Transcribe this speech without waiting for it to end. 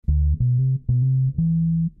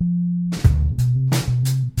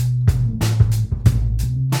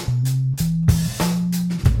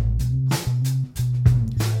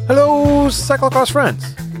cyclocross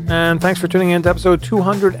friends, and thanks for tuning in to episode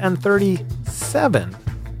 237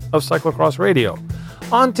 of Cyclocross Radio.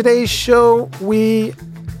 On today's show, we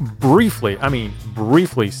briefly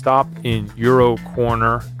stop in Euro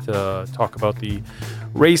Corner to talk about the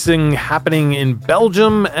racing happening in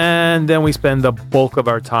Belgium, and then we spend the bulk of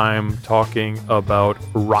our time talking about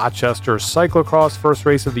Rochester Cyclocross, first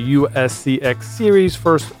race of the USCX Series,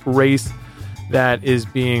 first race that is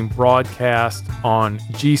being broadcast on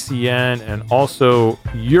GCN and also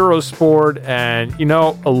Eurosport, and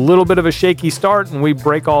a little bit of a shaky start, and we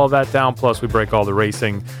break all of that down, plus we break all the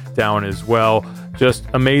racing down as well. Just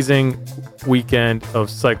amazing weekend of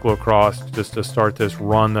cyclocross just to start this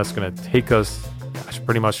run that's going to take us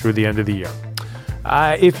pretty much through the end of the year.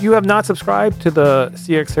 If you have not subscribed to the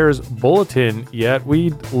CX Hairs Bulletin yet,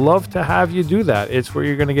 we'd love to have you do that. It's where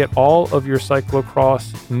you're going to get all of your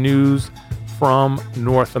cyclocross news from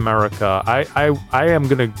North America. I am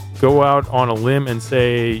going to go out on a limb and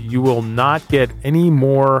say you will not get any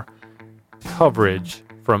more coverage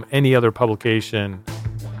from any other publication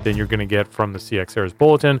than you're going to get from the CX Hairs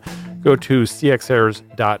Bulletin. Go to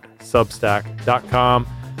cxhairs.substack.com.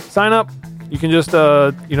 Sign up. You can just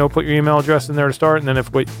put your email address in there to start, and then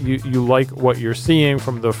if you like what you're seeing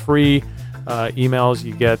from the free emails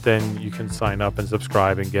you get, then you can sign up and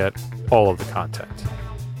subscribe and get all of the content.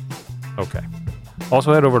 Okay.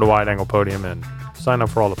 Also head over to Wide Angle Podium and sign up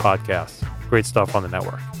for all the podcasts. Great stuff on the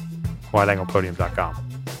network. WideAnglePodium.com.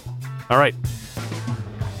 All right.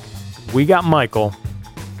 We got Michael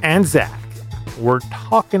and Zach. We're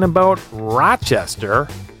talking about Rochester,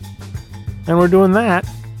 and we're doing that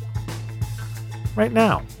right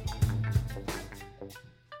now.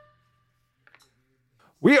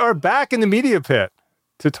 We are back in the media pit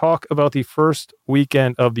to talk about the first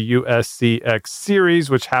weekend of the USCX Series,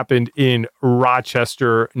 which happened in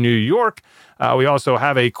Rochester, New York. We also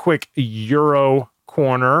have a quick Euro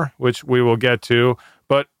Corner, which we will get to.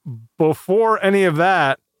 But before any of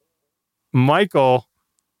that, Michael,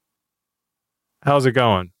 how's it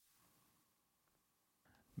going?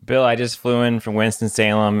 Bill, I just flew in from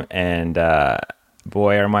Winston-Salem, and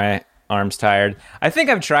boy, are my arms tired. I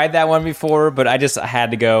think I've tried that one before, but I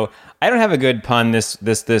had to go. I don't have a good pun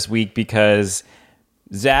this week because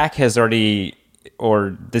Zach has already,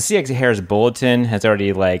 or the CX Hairs Bulletin has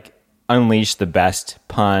already unleashed the best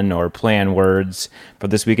pun or plan words for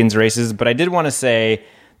this weekend's races. But I did want to say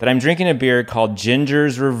that I'm drinking a beer called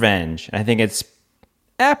Ginger's Revenge. And I think it's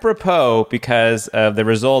apropos because of the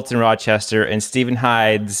results in Rochester and Stephen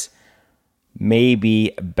Hyde's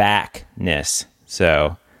maybe backness.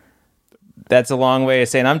 So that's a long way of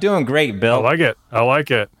saying I'm doing great, Bill. I like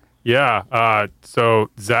it. Yeah. So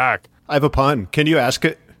Zach, I have a pun. Can you ask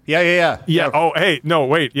it? Yeah. Oh, hey, no,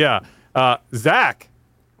 wait. Yeah. Zach,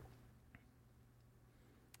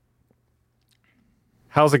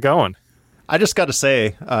 how's it going? I just got to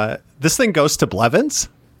say, this thing goes to Blevins.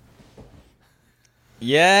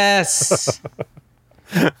 Yes.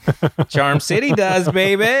 Charm City does,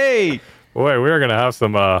 baby. Boy, we're gonna have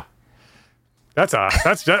some.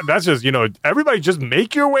 That's just everybody just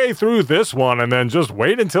make your way through this one and then just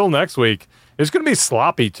wait until next week. It's gonna be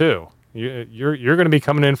sloppy too. You're gonna be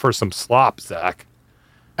coming in for some slop, Zach.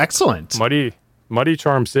 Excellent. Muddy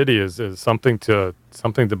Charm City is something to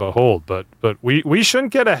behold. But we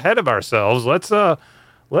shouldn't get ahead of ourselves. Let's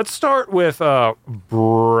start with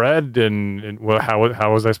bread and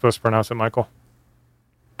how was I supposed to pronounce it, Michael?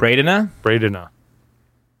 Bredena.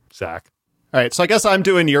 Zach. All right, so I guess I'm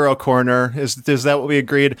doing Euro Corner. Is that what we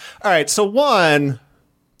agreed? All right, so one,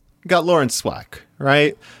 got Lawrence Swack,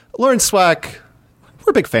 right? Lawrence Swack,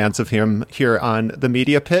 we're big fans of him here on the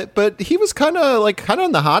Media Pit, but he was kind of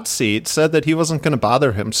on the hot seat, said that he wasn't going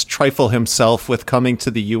to trifle himself with coming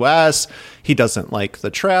to the U.S. He doesn't like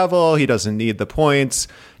the travel. He doesn't need the points.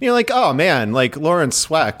 Oh man, Lawrence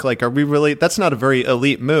Swack, are we really, that's not a very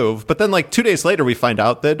elite move. But then 2 days later, we find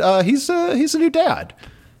out that he's a new dad.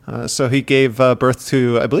 So he gave birth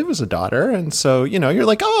to, I believe it was a daughter. And so, you're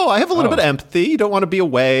I have a little bit of empathy. You don't want to be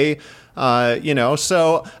away.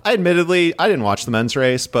 So I didn't watch the men's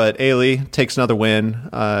race, but Ailey takes another win.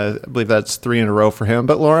 I believe that's 3 in a row for him,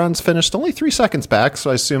 but Laurens finished only 3 seconds back.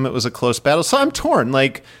 So I assume it was a close battle. So I'm torn.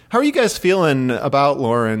 How are you guys feeling about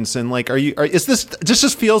Laurens? And is this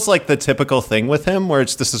just feels like the typical thing with him where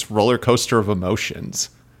it's this roller coaster of emotions?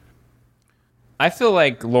 I feel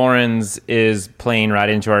like Laurens is playing right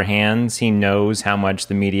into our hands. He knows how much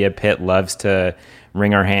the Media Pit loves to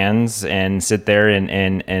wring our hands and sit there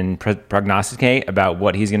and prognosticate about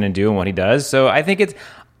what he's going to do and what he does. So I think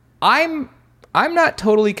I'm not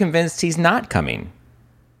totally convinced he's not coming.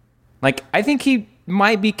 I think he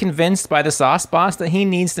might be convinced by the sauce boss that he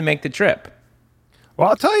needs to make the trip. Well,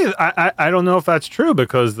 I'll tell you, I don't know if that's true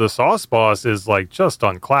because the sauce boss is like just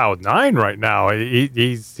on cloud nine right now.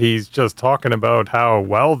 He's just talking about how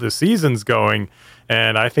well the season's going,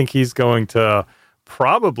 and I think he's going to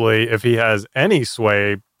probably, if he has any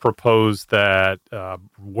sway, propose that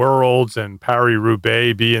Worlds and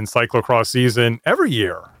Paris-Roubaix be in cyclocross season every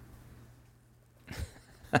year.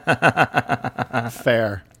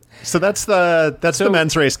 Fair. So that's the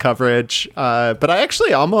men's race coverage. But I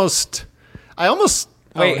actually almost.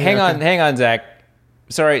 Wait, hang on, Zach.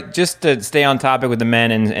 Sorry, just to stay on topic with the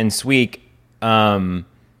men and Sweek. I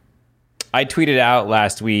tweeted out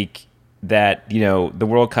last week that the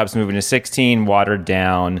World Cup's moving to 16, watered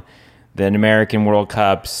down. The American World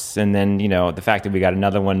Cups, and then the fact that we got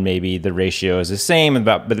another one, maybe the ratio is the same,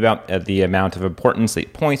 about the amount of importance, the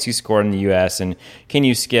points you scored in the U.S. and can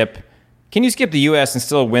you skip the U.S. and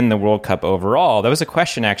still win the World Cup overall? That was a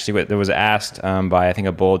question actually that was asked by I think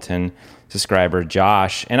a Bulletin subscriber,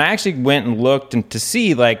 Josh, and I actually went and looked to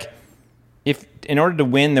see if in order to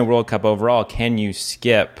win the World Cup overall, can you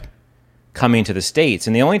skip coming to the States?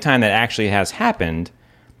 And the only time that actually has happened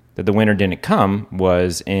that the winner didn't come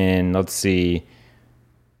was in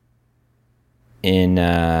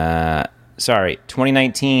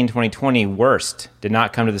 2019, 2020, Worst did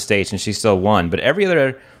not come to the States and she still won. But every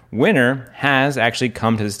other winner has actually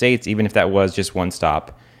come to the States, even if that was just one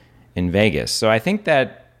stop in Vegas. So I think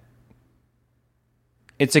that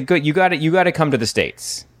it's a good, you got to come to the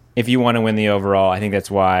States if you want to win the overall. I think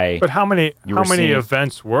that's why. But how many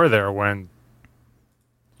events were there when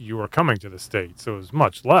you were coming to the States? It was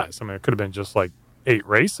much less. I mean, it could have been just like 8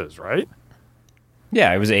 races, right?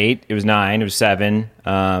 Yeah, it was 8, it was 9, it was 7.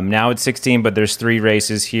 Now it's 16, but there's 3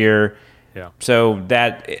 races here. Yeah. So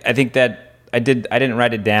that, I think that I didn't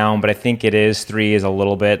write it down, but I think it is 3 is a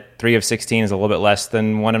little bit, 3 of 16 is a little bit less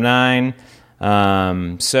than 1 of 9.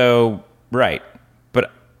 So, right.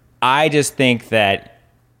 But I just think that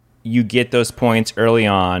you get those points early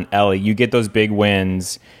on, Ellie, you get those big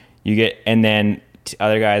wins, and then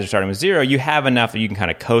other guys are starting with 0, you have enough that you can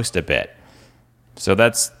kind of coast a bit. So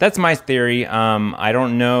that's my theory. I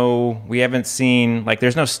don't know. We haven't seen,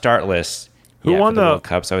 there's no start list Who won the World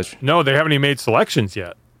Cup. So no, they haven't even made selections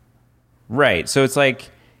yet. Right. So it's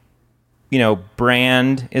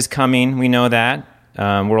Brand is coming. We know that.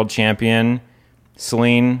 World champion.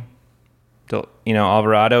 Celine,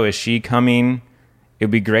 Alvarado, is she coming? It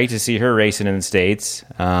would be great to see her racing in the States.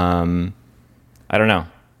 I don't know.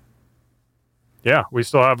 Yeah, we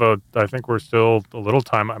still have I think we're still a little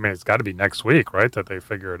time. I mean, it's got to be next week, right, that they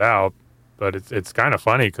figure it out. But it's kind of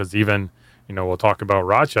funny because even, we'll talk about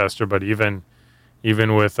Rochester, but even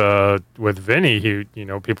with Vinny, he,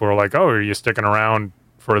 people are like, oh, are you sticking around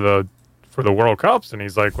for the World Cups? And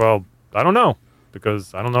he's like, well, I don't know,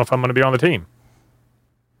 because I don't know if I'm going to be on the team.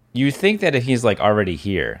 You think that if he's already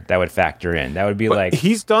here, that would factor in. That would be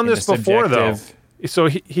he's done this before, though. So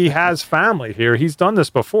he has family here. He's done this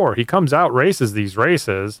before. He comes out, races these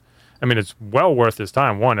races. I mean, it's well worth his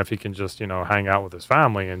time. 1, if he can just, hang out with his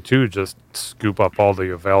family, and 2, just scoop up all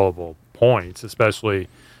the available points, especially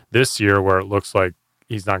this year where it looks like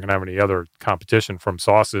he's not going to have any other competition from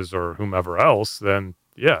Sauces or whomever else. Then,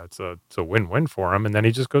 yeah, it's a win-win for him. And then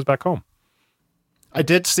he just goes back home. I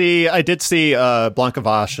did see Blanca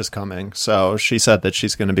Vosch is coming, so she said that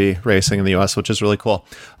she's going to be racing in the U.S., which is really cool.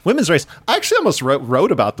 Women's race, I actually almost wrote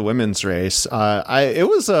about the women's race. It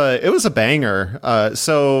was a banger.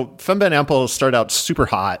 So Femme Ben Empel started out super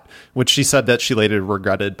hot, which she said that she later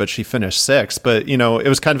regretted, but she finished 6th. But it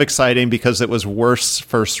was kind of exciting because it was Worst's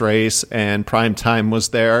first race, and Prime Time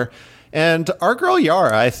was there. And our girl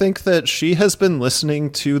Yara, I think that she has been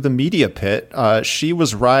listening to the media pit. She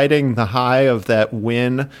was riding the high of that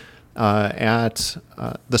win at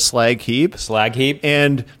the Slag Heap. Slag Heap.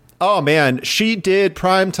 And, oh man, she did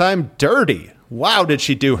Prime Time dirty. Wow, did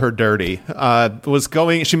she do her dirty.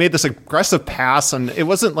 She made this aggressive pass, and it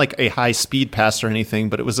wasn't like a high-speed pass or anything,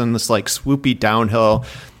 but it was in this swoopy downhill.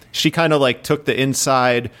 She kind of took the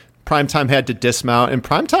inside. Primetime had to dismount, and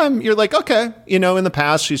Primetime, you're like, okay, in the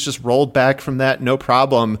past, she's just rolled back from that, no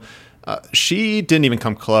problem. She didn't even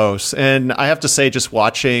come close. And I have to say, just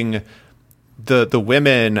watching the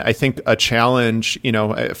women, I think a challenge,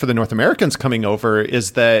 for the North Americans coming over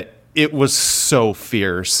is that it was so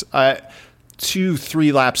fierce.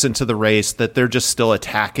 2-3 laps into the race that they're just still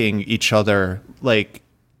attacking each other,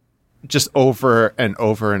 just over and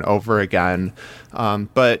over and over again.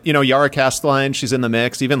 But, Yara Castelline, she's in the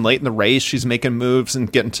mix. Even late in the race, she's making moves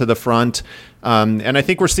and getting to the front. And I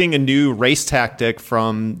think we're seeing a new race tactic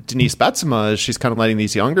from Denise Betsema as she's kind of letting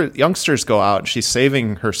these youngsters go out. She's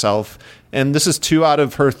saving herself. And this is 2 out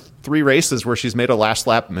of her 3 races where she's made a last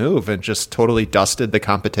lap move and just totally dusted the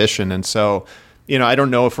competition. And so, I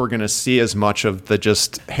don't know if we're going to see as much of the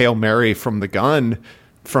just Hail Mary from the gun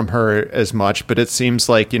from her as much, but it seems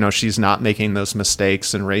like, she's not making those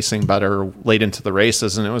mistakes and racing better late into the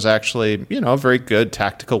races. And it was actually, a very good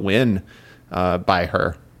tactical win by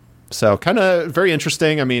her. So kind of very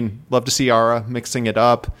interesting. I mean, love to see Yara mixing it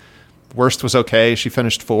up. Worst was okay. She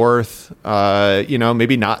finished 4th.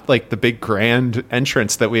 Maybe not like the big grand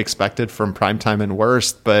entrance that we expected from Primetime and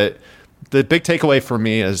Worst, but the big takeaway for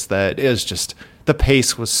me is that just the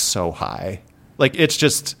pace was so high. Like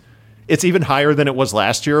it's even higher than it was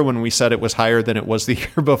last year when we said it was higher than it was the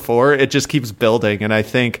year before. It just keeps building. And I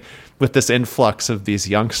think with this influx of these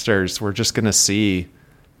youngsters, we're just going to see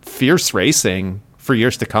fierce racing for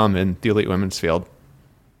years to come in the elite women's field.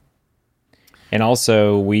 And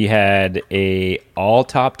also, we had a all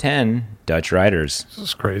top 10 Dutch riders. This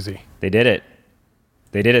is crazy. They did it.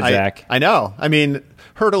 Zach. I know. I mean,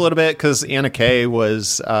 hurt a little bit because Anna Kay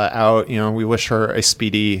was out. We wish her a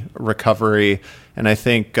speedy recovery. And I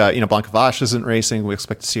think, Blanca Vosch isn't racing. We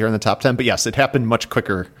expect to see her in the top 10. But yes, it happened much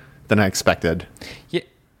quicker than I expected.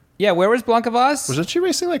 Yeah, where was Blanca Vosch? Wasn't she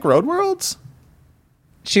racing like Road Worlds?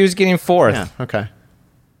 She was getting 4th. Yeah, okay.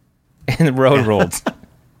 In the Road Worlds.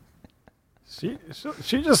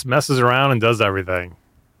 She just messes around and does everything.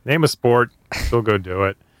 Name a sport, she'll go do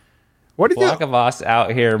it. What did Blanca Vosch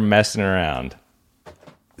out here messing around.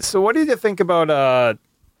 So what did you think about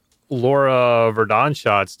Laura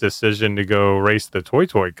Verdonschot's decision to go race the Toy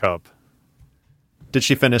Cup? Did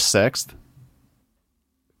she finish 6th?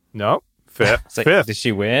 No, 5th. Like, 5th. Did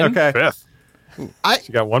she win? Okay. 5th.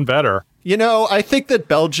 She got one better. I think that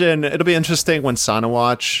Belgian, it'll be interesting when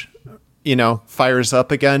Sanawatch, fires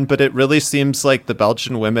up again, but it really seems like the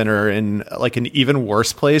Belgian women are in like an even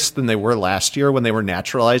worse place than they were last year when they were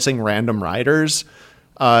naturalizing random riders.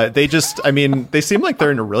 They seem like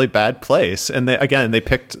they're in a really bad place. And they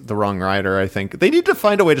picked the wrong rider. I think they need to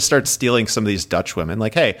find a way to start stealing some of these Dutch women.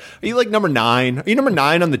 Like, hey, are you like number 9? Are you number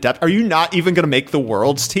 9 on the depth? Are you not even going to make the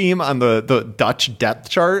world's team on the Dutch depth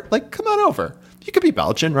chart? Like, come on over. You could be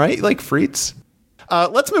Belgian, right? Like Fritz.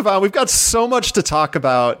 Let's move on. We've got so much to talk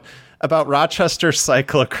about Rochester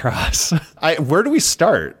cyclocross. Where do we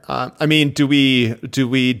start? Do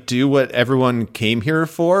we do what everyone came here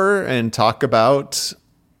for and talk about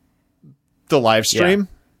the live stream?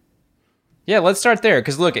 Yeah, let's start there.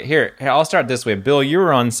 Because look, here, I'll start this way. Bill, you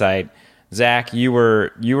were on site. Zach, you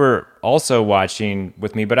were also watching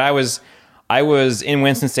with me, but I was in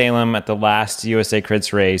Winston-Salem at the last USA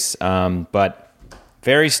Crits race, but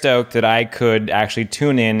very stoked that I could actually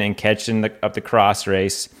tune in and catch up the cross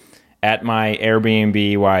race at my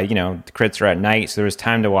Airbnb while, the crits are at night, so there was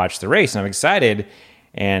time to watch the race, and I'm excited.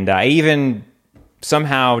 And I even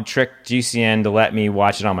somehow tricked GCN to let me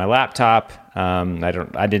watch it on my laptop.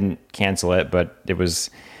 I didn't cancel it, but it was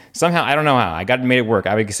somehow, I don't know how. I made it work.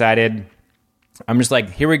 I was excited. I'm just like,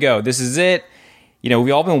 here we go. This is it.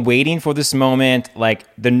 We've all been waiting for this moment. Like,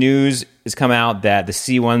 the news has come out that the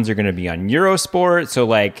C1s are going to be on Eurosport, so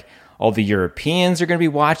like all the Europeans are going to be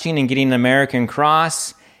watching and getting an American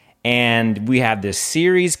cross. And we have this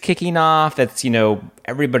series kicking off that's,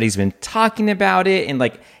 everybody's been talking about it, and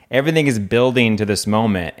like everything is building to this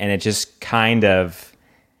moment, and it just kind of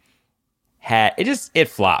it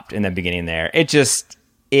flopped in the beginning there.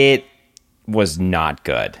 It was not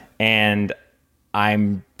good. And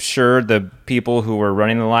I'm sure the people who were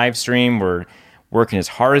running the live stream were working as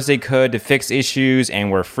hard as they could to fix issues,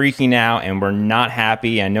 and were freaking out and were not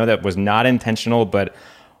happy. I know that was not intentional, but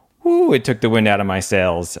it took the wind out of my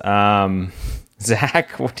sails.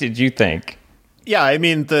 Zach, what did you think? Yeah,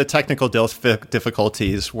 the technical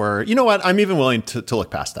difficulties were, you know what, I'm even willing to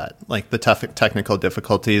look past that. Like the technical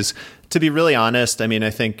difficulties. To be really honest, I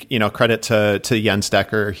think, credit to Jens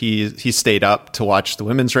Decker. He stayed up to watch the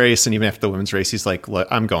women's race. And even after the women's race, he's like, look,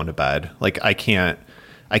 I'm going to bed. Like, I can't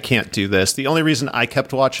do this. The only reason I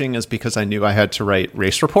kept watching is because I knew I had to write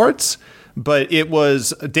race reports. But it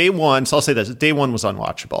was day one. So I'll say this. Day one was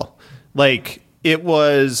unwatchable. Like, it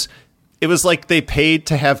was like they paid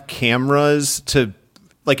to have cameras to,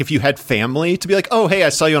 like, if you had family, to be like, oh, hey, I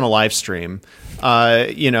saw you on a live stream.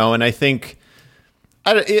 And I think,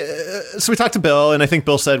 so we talked to Bill, and I think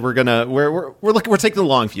Bill said we're taking the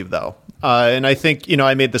long view, though. And I think,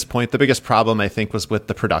 I made this point. The biggest problem, I think, was with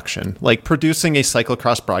the production. Like, producing a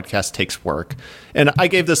cyclocross broadcast takes work. And I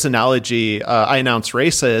gave this analogy. I announce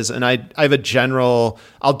races, and I have a general...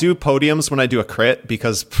 I'll do podiums when I do a crit,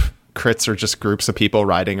 because crits are just groups of people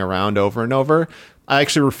riding around over and over. I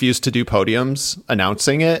actually refuse to do podiums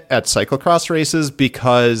announcing it at cyclocross races,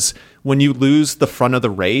 because when you lose the front of the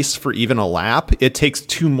race for even a lap, it takes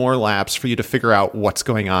 2 more laps for you to figure out what's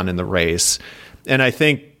going on in the race. And I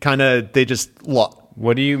think they just...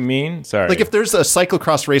 What do you mean? Sorry. Like, if there's a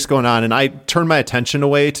cyclocross race going on and I turn my attention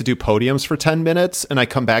away to do podiums for 10 minutes and I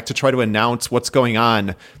come back to try to announce what's going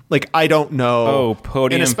on, like, I don't know. Oh,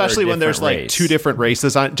 podium. And especially when there's like 2 different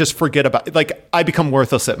races on, just forget about, like, I become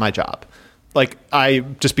worthless at my job. Like, I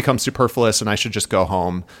just become superfluous and I should just go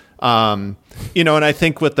home. And I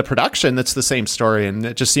think with the production, that's the same story. And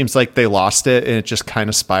it just seems like they lost it and it just kind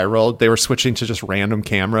of spiraled. They were switching to just random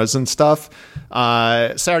cameras and stuff.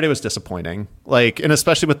 Saturday was disappointing. Like, and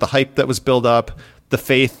especially with the hype that was built up, the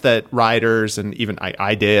faith that riders, and even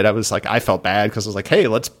I did, I was like, I felt bad because I was like, hey,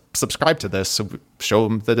 let's subscribe to this. So show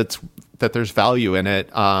them that there's value in it.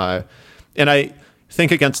 And I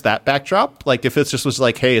think against that backdrop, like, if it just was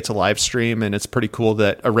like, hey, it's a live stream and it's pretty cool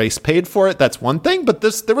that a race paid for it, that's one thing. But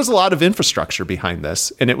there was a lot of infrastructure behind this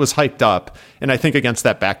and it was hyped up. And I think against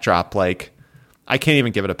that backdrop, like, I can't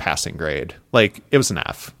even give it a passing grade. Like, it was an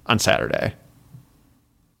F on Saturday.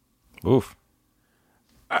 Oof.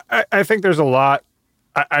 I think there's a lot.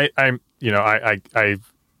 I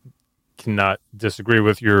cannot disagree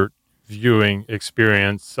with your viewing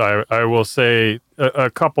experience. I will say a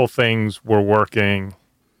couple things were working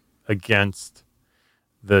against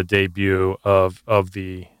the debut of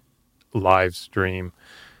the live stream.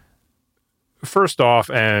 First off,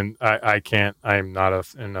 and I'm not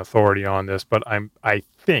an authority on this, but I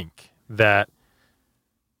think that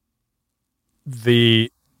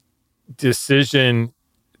the decision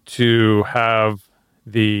to have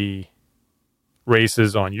the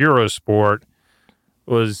races on Eurosport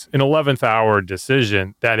was an 11th hour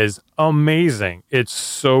decision that is amazing. It's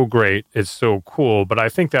so great. It's so cool. But I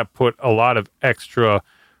think that put a lot of extra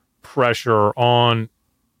pressure on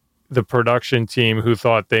the production team, who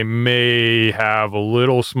thought they may have a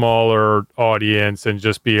little smaller audience and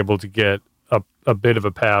just be able to get a bit of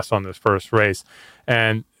a pass on this first race.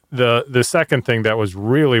 And the second thing that was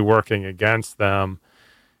really working against them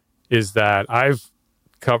is that I've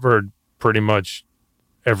covered pretty much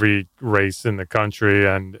every race in the country,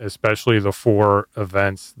 and especially the 4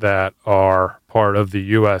 events that are part of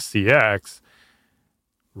the USCX.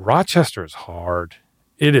 Rochester is hard.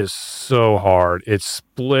 It is so hard. It's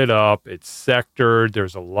split up. It's sectored.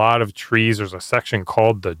 There's a lot of trees. There's a section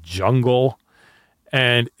called the jungle.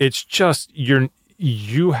 And it's just,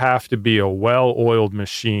 you have to be a well-oiled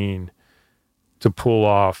machine to pull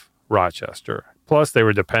off Rochester. Plus, they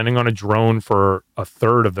were depending on a drone for a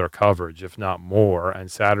third of their coverage, if not more.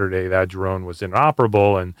 And Saturday, that drone was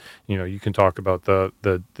inoperable. And, you can talk about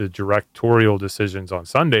the directorial decisions on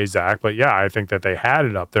Sunday, Zach. But, yeah, I think that they had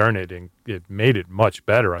it up there, and it made it much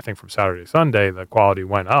better. I think from Saturday to Sunday, the quality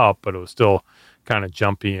went up, but it was still kind of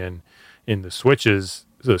jumpy in the switches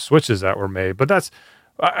that were made. But that's,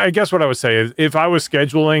 I guess what I would say is, if I was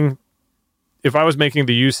making the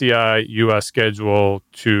UCI US schedule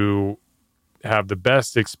to have the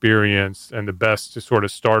best experience and the best to sort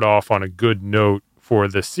of start off on a good note for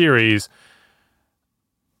the series,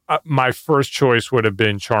 my first choice would have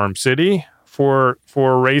been Charm City for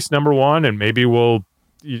race number 1, and maybe we'll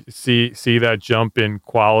see that jump in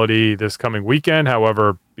quality this coming weekend.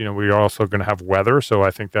 However, we're also going to have weather, so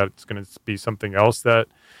I think that's going to be something else that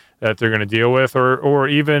they're going to deal with, or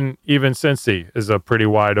even Cincy is a pretty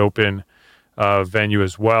wide open venue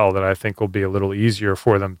as well that I think will be a little easier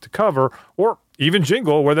for them to cover, or even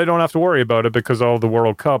Jingle, where they don't have to worry about it because all the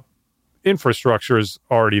World Cup infrastructure is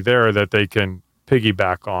already there that they can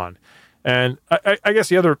piggyback on. And I guess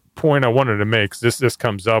the other point I wanted to make, this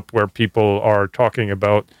comes up where people are talking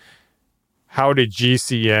about, how did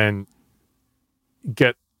GCN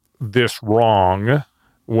get this wrong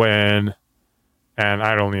when, and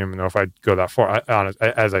I don't even know if I'd go that far.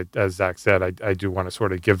 As Zach said, I do want to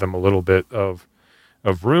sort of give them a little bit of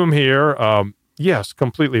room here. Yes,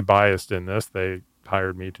 completely biased in this. They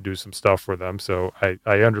hired me to do some stuff for them, so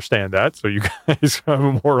I understand that. So you guys have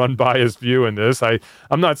a more unbiased view in this. I'm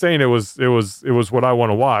not saying it was what I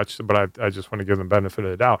want to watch, but I just want to give them benefit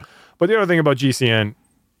of the doubt. But the other thing about GCN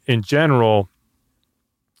in general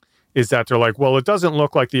is that they're like, well, it doesn't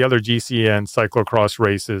look like the other GCN cyclocross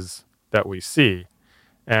races that we see.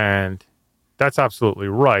 And that's absolutely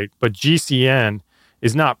right. But GCN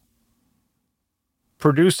is not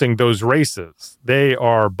producing those races. They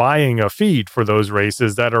are buying a feed for those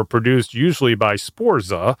races that are produced usually by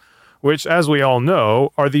Sporza, which, as we all know,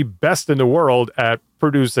 are the best in the world at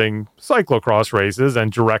producing cyclocross races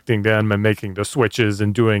and directing them and making the switches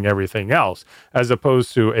and doing everything else, as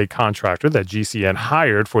opposed to a contractor that GCN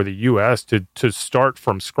hired for the U.S. to start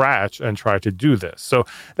from scratch and try to do this. So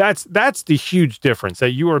that's the huge difference,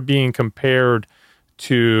 that you are being compared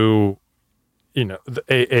to, you know,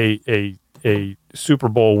 a Super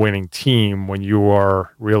Bowl winning team when you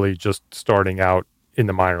are really just starting out in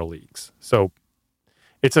the minor leagues. So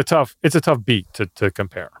it's a tough beat to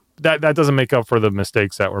compare. That doesn't make up for the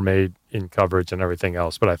mistakes that were made in coverage and everything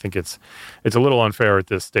else, but I think it's a little unfair at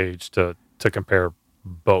this stage to compare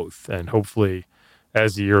both. And hopefully,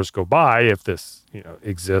 as the years go by, if this, you know,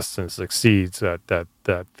 exists and succeeds,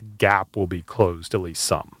 that gap will be closed, at least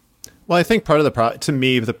some. Well, I think part of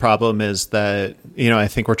the problem is that, you know, I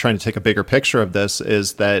think we're trying to take a bigger picture of this,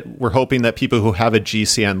 is that we're hoping that people who have a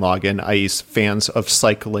GCN login, i.e. fans of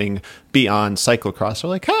cycling beyond cyclocross, are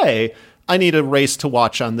like, hey, I need a race to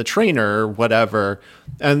watch on the trainer or whatever.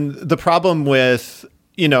 And the problem with,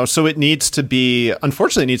 you know, so it needs to be,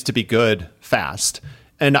 unfortunately, it needs to be good fast.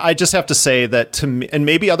 And I just have to say that to me, and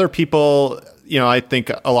maybe other people, you know, I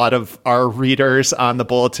think a lot of our readers on the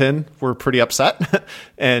bulletin were pretty upset.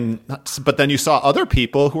 But then you saw other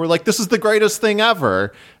people who were like, this is the greatest thing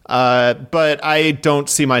ever. But I don't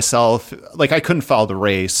see myself, like, I couldn't follow the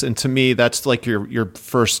race. And to me, that's like your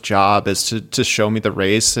first job is to show me the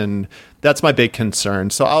race. And that's my big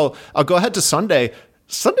concern. So I'll go ahead to Sunday.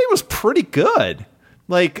 Sunday was pretty good.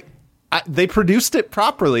 Like, they produced it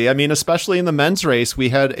properly. I mean, especially in the men's race, we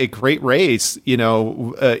had a great race, you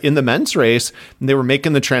know, in the men's race. And they were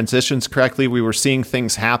making the transitions correctly. We were seeing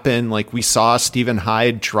things happen. Like, we saw Stephen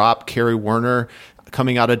Hyde drop Kerry Werner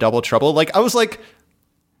coming out of double trouble. Like, I was like,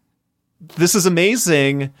 this is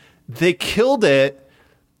amazing. They killed it.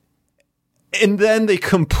 And then they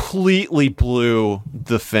completely blew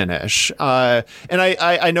the finish. And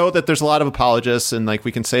I know that there's a lot of apologists, and like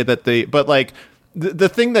we can say that but like, the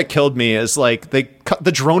thing that killed me is like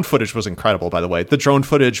the drone footage was incredible, by the way. The drone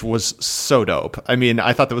footage was so dope. I mean,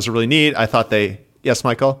 I thought that was really neat. I thought yes,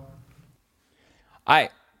 Michael?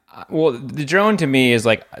 Well, the drone to me is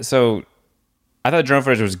like, so I thought drone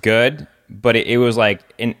footage was good, but it was like,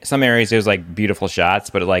 in some areas it was like beautiful shots,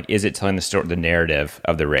 but is it telling the story, the narrative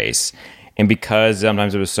of the race? And because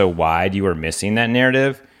sometimes it was so wide, you were missing that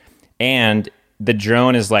narrative. And the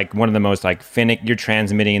drone is like one of the most like you're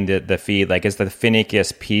transmitting the feed, like it's the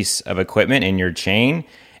finickiest piece of equipment in your chain,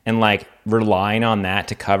 and like relying on that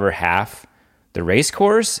to cover half the race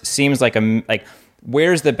course seems like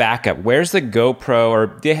where's the backup? Where's the GoPro?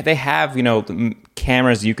 Or they have, you know,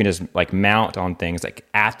 cameras you can just like mount on things like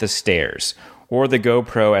at the stairs, or the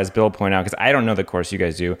GoPro, as Bill pointed out, because I don't know the course you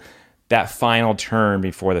guys do, that final turn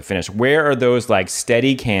before the finish. Where are those like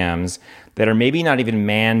steady cams that are maybe not even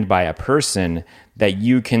manned by a person that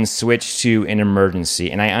you can switch to in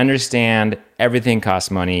emergency? And I understand everything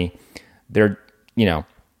costs money. They're, you know,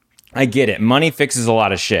 I get it. Money fixes a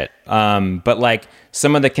lot of shit. But like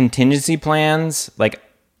some of the contingency plans, like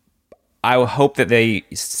I hope that they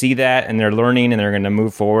see that and they're learning and they're going to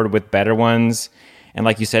move forward with better ones. And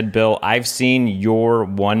like you said, Bill, I've seen your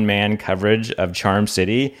one-man coverage of Charm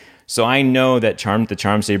City, so I know that the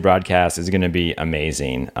Charm City broadcast is going to be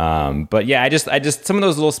amazing. But yeah, I just some of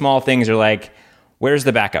those little small things are like, where's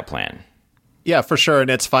the backup plan? Yeah, for sure. And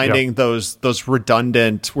it's finding those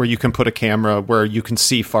redundant where you can put a camera where you can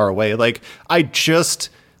see far away. Like I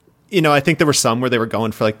think there were some where they were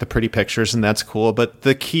going for like the pretty pictures, and that's cool. But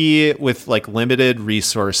the key with like limited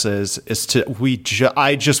resources is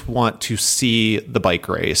I just want to see the bike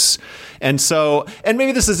race. And so, and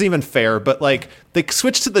maybe this isn't even fair, but like they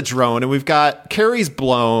switched to the drone and we've got Kerry's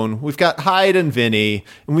blown, we've got Hyde and Vinny,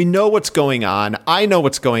 and we know what's going on. I know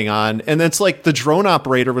what's going on. And it's like the drone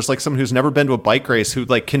operator was like someone who's never been to a bike race who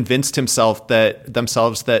like convinced themselves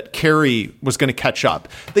that Kerry was going to catch up.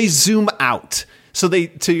 They zoom out. So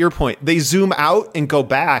to your point, they zoom out and go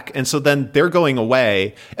back. And so then they're going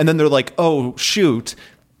away. And then they're like, oh, shoot.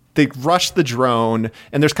 They rush the drone,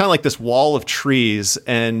 and there's kind of like this wall of trees,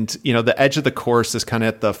 and you know the edge of the course is kind of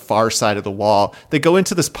at the far side of the wall. They go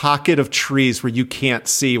into this pocket of trees where you can't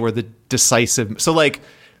see where the decisive. So like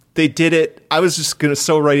they did it. I was just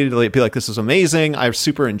so ready to be like, this is amazing. I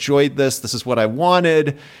super enjoyed this. This is what I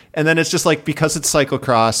wanted. And then it's just like, because it's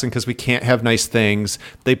cyclocross and because we can't have nice things,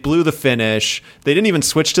 they blew the finish. They didn't even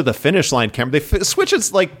switch to the finish line camera.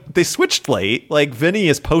 They switched late. Like Vinny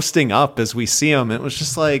is posting up as we see him. It was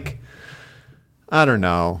just like, I don't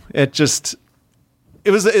know. It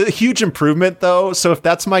was a huge improvement, though. So if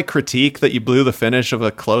that's my critique, that you blew the finish of a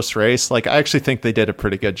close race, like I actually think they did a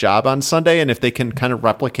pretty good job on Sunday. And if they can kind of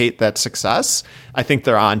replicate that success, I think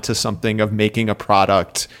they're on to something of making a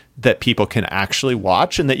product that people can actually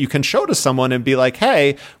watch and that you can show to someone and be like,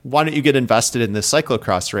 hey, why don't you get invested in this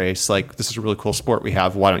cyclocross race? Like, this is a really cool sport we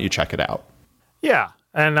have. Why don't you check it out? Yeah.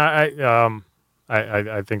 And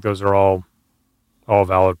I think those are all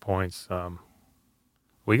valid points.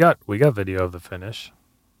 We got video of the finish.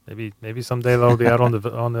 Maybe someday that'll be out on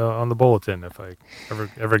the bulletin if I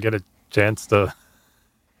ever get a chance to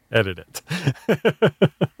edit it.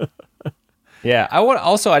 Yeah, I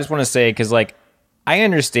just want to say, because like I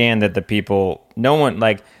understand that the people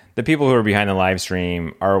who are behind the live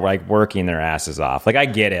stream are like working their asses off. Like I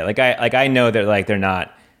get it. Like I know that like they're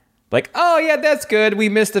not like, oh yeah, that's good. We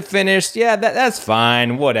missed the finish. Yeah, that's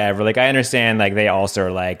fine. Whatever. Like I understand. Like they also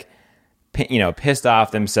are like, pissed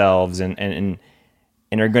off themselves and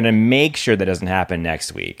are going to make sure that doesn't happen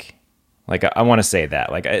next week. Like I want to say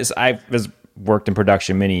that. Like I was worked in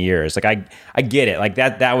production many years. Like I get it. Like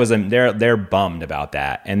that was they're bummed about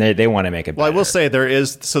that, and they want to make it better. Well, I will say there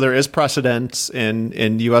is precedent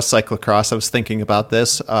in U.S. cyclocross. I was thinking about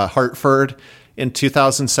this. Hartford in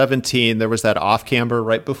 2017, there was that off camber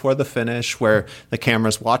right before the finish where the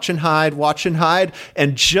camera's watch and hide,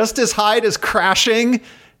 and just as Hyde is crashing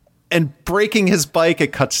and breaking his bike,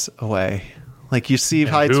 it cuts away. Like you see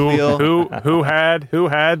Hyde's wheel. Who had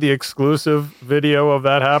the exclusive video of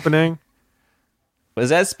that happening?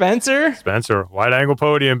 Was that Spencer? Spencer, wide angle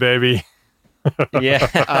podium, baby.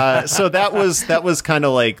 Yeah. So that was kind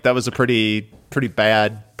of like, that was a pretty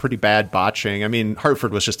bad botching. I mean,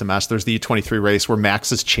 Hartford was just a mess. There's the U23 race where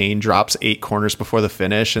Max's chain drops 8 corners before the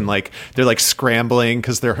finish, and like they're like scrambling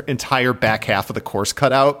because their entire back half of the course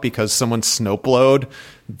cut out because someone snowblowed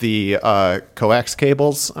the coax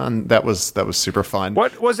cables. That was super fun.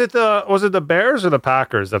 What was it? Was it the Bears or the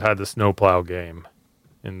Packers that had the snowplow game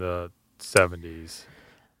in the 70s?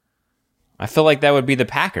 I feel like that would be the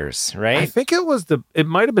Packers, right? I think it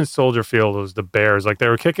might have been Soldier Field. It was the Bears. Like they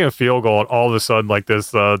were kicking a field goal, and all of a sudden, like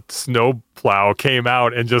this snow plow came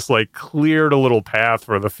out and just like cleared a little path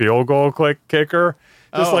for the field goal kicker.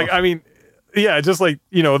 Just like, I mean, yeah, just like,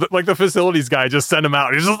 like the facilities guy just sent him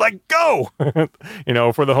out. He's just like, go,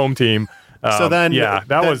 for the home team. So then,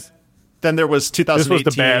 Then there was 2018. This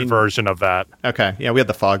was the bad version of that. Okay. Yeah, we had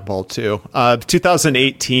the Fog Bowl too.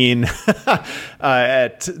 2018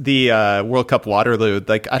 at the World Cup Waterloo.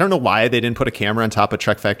 Like, I don't know why they didn't put a camera on top of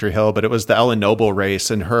Trek Factory Hill, but it was the Ellen Noble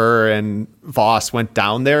race, and her and Voss went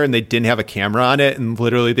down there and they didn't have a camera on it. And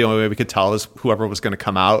literally the only way we could tell is whoever was going to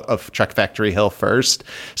come out of Trek Factory Hill first.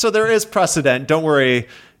 So there is precedent. Don't worry.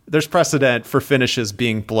 There's precedent for finishes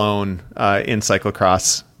being blown in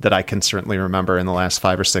cyclocross that I can certainly remember in the last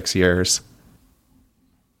 5 or 6 years.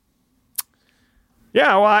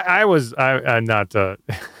 Yeah, well, I'm not to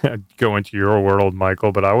go into your world,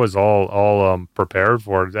 Michael, but I was all prepared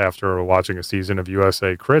for it after watching a season of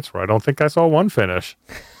USA Crits, where I don't think I saw one finish.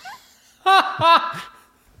 Yeah,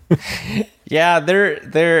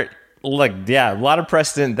 a lot of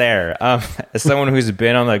precedent there. As someone who's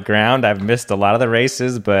been on the ground, I've missed a lot of the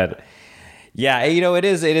races, but yeah, it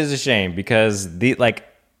is a shame because the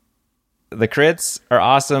crits are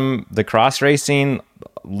awesome. The cross racing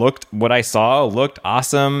what I saw looked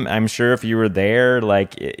awesome. I'm sure if you were there,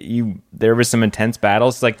 there was some intense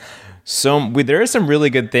battles. Like there are some really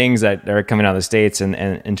good things that are coming out of the States and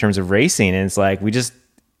in terms of racing. And it's like, we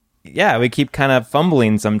keep kind of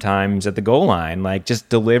fumbling sometimes at the goal line, like just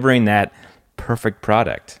delivering that perfect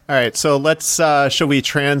product. All right. So let's do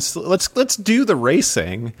the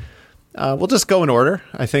racing. We'll just go in order,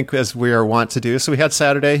 I think, as we are wont to do. So we had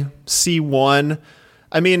Saturday, C1.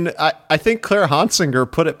 I mean, I think Claire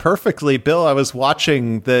Honsinger put it perfectly. Bill, I was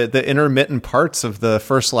watching the intermittent parts of the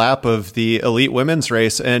first lap of the elite women's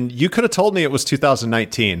race, and you could have told me it was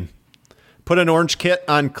 2019. Put an orange kit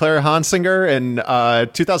on Claire Honsinger in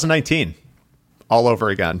 2019, all over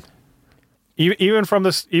again. Even from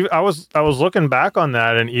this, I was looking back on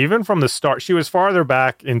that, and even from the start, she was farther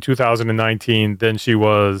back in 2019 than she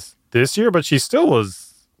was this year, but she still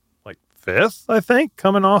was like 5th, I think,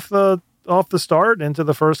 coming off the start into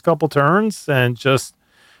the first couple turns, and just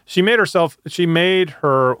she made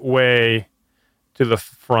her way to the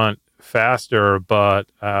front faster. But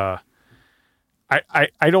I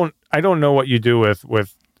don't know what you do with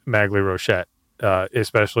Maghalie Rochette,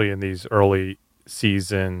 especially in these early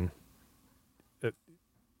season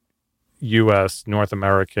U.S. North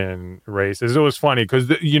American races. It was funny because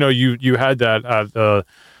you had that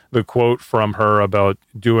the quote from her about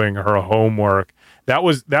doing her homework. That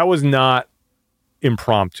was not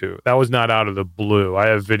impromptu. That was not out of the blue. I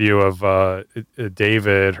have video of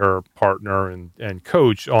David, her partner and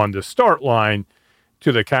coach, on the start line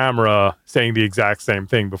to the camera saying the exact same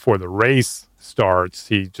thing before the race starts.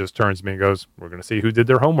 He just turns to me and goes, "We're going to see who did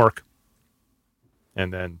their homework."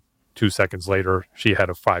 And then 2 seconds later, she had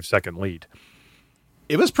a 5-second lead.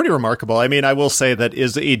 It was pretty remarkable. I mean, I will say that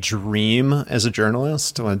is a dream as a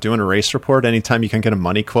journalist doing a race report. Anytime you can get a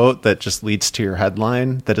money quote that just leads to your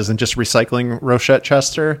headline, that isn't just recycling Rochette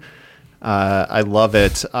Chester. I love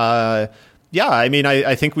it. Yeah, I mean,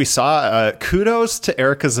 I think we saw kudos to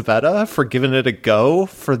Erica Zavetta for giving it a go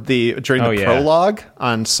during the prologue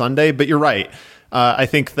on Sunday. But you're right. I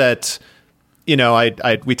think that, you know,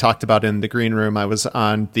 we talked about in the green room. I was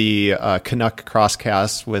on the Canuck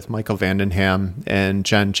Crosscast with Michael Vandenham and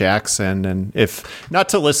Jen Jackson. And if not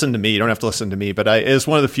to listen to me, you don't have to listen to me, but it's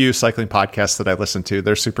one of the few cycling podcasts that I listen to.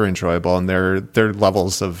 They're super enjoyable, and their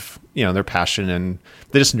levels of, you know, their passion, and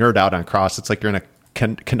they just nerd out on cross. It's like you're in a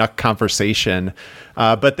Canuck conversation.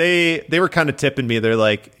 But they were kind of tipping me. They're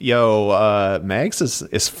like, yo, Mags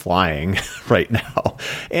is flying right now.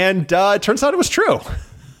 And it turns out it was true.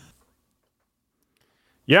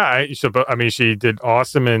 Yeah, I mean, she did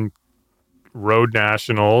awesome in road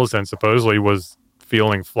nationals and supposedly was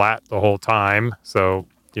feeling flat the whole time. So,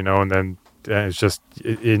 you know, and then it's just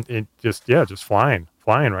just flying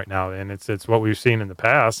right now. And it's what we've seen in the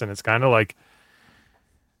past, and it's kind of like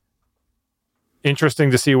interesting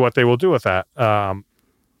to see what they will do with that.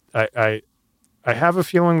 I have a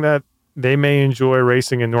feeling that they may enjoy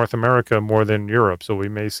racing in North America more than Europe, so we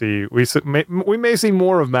may see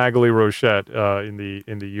more of Magali Rochette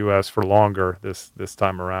in the U.S. for longer this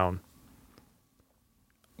time around.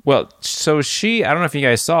 Well, so I don't know if you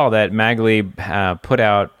guys saw that Magali put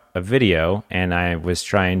out a video, and I was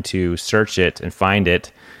trying to search it and find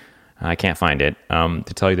it. I can't find it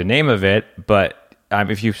to tell you the name of it, but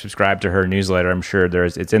if you subscribe to her newsletter, I'm sure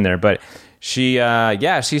it's in there. But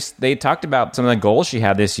they talked about some of the goals she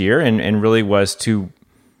had this year, and really was to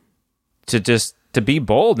be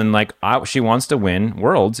bold, and like she wants to win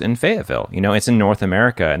worlds in Fayetteville. You know, it's in North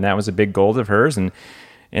America, and that was a big goal of hers. And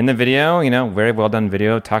in the video, you know, very well done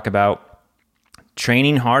video, talk about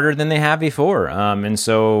training harder than they have before. And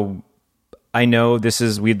so I know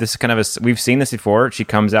we've seen this before. She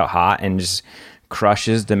comes out hot and just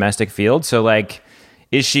crushes domestic field. So like,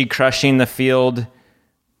 is she crushing the field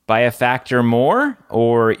by a factor more,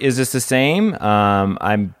 or is this the same?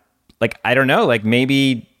 I'm like, I don't know. Like,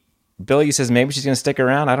 maybe Billy says maybe she's going to stick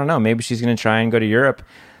around. I don't know. Maybe she's going to try and go to Europe.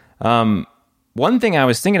 One thing I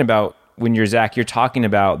was thinking about when you're talking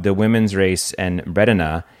about the women's race and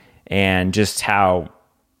Bredina and just how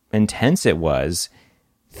intense it was,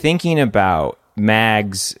 thinking about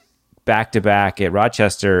Mags back-to-back at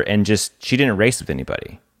Rochester, and just, she didn't race with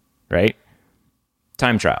anybody, right?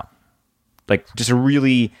 Time trial. Like, just a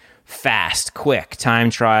really fast, quick time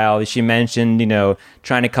trial. She mentioned, you know,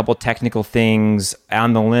 trying a couple technical things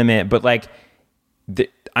on the limit, but like,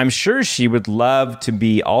 I'm sure she would love to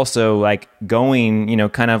be also like going, you know,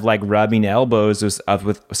 kind of like rubbing elbows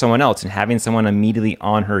with someone else and having someone immediately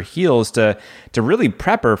on her heels to really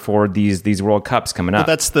prep her for these World Cups coming up.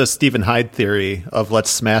 Well, that's the Stephen Hyde theory of let's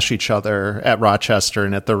smash each other at Rochester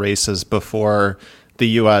and at the races before the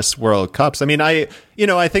U.S. World Cups. I mean, I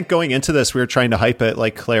think going into this, we were trying to hype it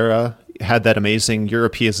like Clara had that amazing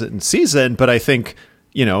European season, but I think,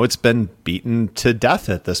 you know, it's been beaten to death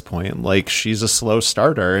at this point. Like, she's a slow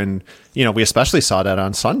starter, and, you know, we especially saw that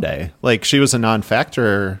on Sunday. Like, she was a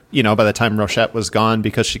non-factor, you know, by the time Rochette was gone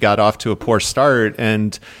because she got off to a poor start.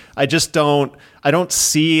 And I don't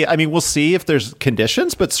see, I mean, we'll see if there's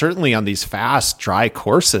conditions, but certainly on these fast, dry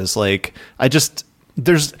courses, like, I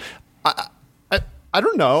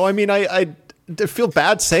don't know. I mean, I feel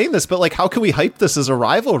bad saying this, but like, how can we hype this as a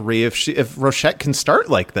rivalry if Rochette can start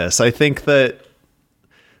like this? I think that,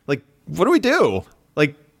 like, what do we do?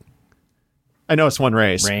 Like, I know it's one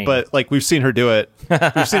race, but like, we've seen her do it.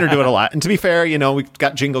 We've seen her do it a lot. And to be fair, you know, we've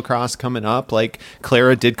got Jingle Cross coming up. Like,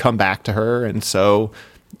 Clara did come back to her, and so,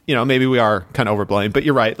 you know, maybe we are kind of overblowing, but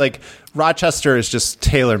you're right. Like, Rochester is just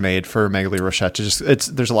tailor-made for Magali Rochette.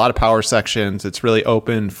 There's a lot of power sections. It's really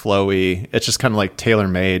open, flowy. It's just kind of like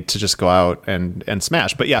tailor-made to just go out and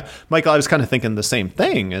smash. But yeah, Michael, I was kind of thinking the same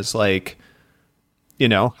thing, is like, you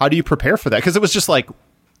know, how do you prepare for that? Because it was just like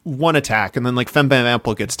one attack, and then like Fem Van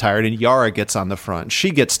Empel gets tired, and Yara gets on the front. She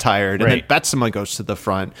gets tired, and then Betsema goes to the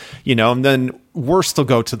front, you know, and then Wurst will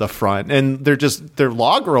go to the front, and they're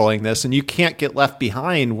log rolling this, and you can't get left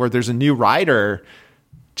behind where there's a new rider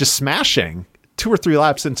just smashing 2 or 3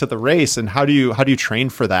 laps into the race. And how do you train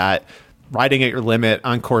for that? riding at your limit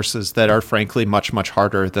on courses that are frankly much, much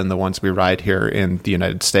harder than the ones we ride here in the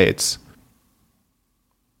United States.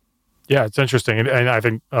 Yeah, it's interesting. And I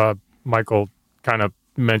think Michael kind of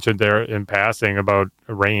mentioned there in passing about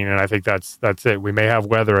rain, and I think that's it. We may have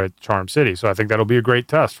weather at Charm City, so I think that'll be a great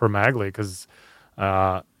test for Maghalie because,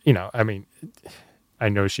 I mean, I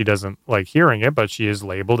know she doesn't like hearing it, but she is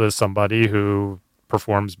labeled as somebody who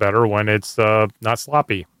performs better when it's not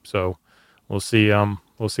sloppy. So we'll see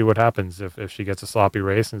what happens. If she gets a sloppy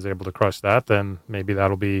race and is able to crush that, then maybe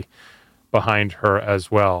that'll be behind her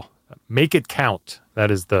as well. Make It Count.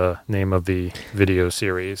 That is the name of the video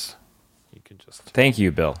series. You can just Thank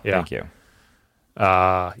you, Bill. Yeah. Thank you.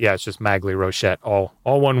 It's just Maghalie Rochette, all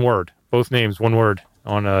one word, both names, one word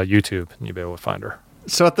on YouTube, and you'll be able to find her.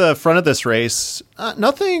 So at the front of this race,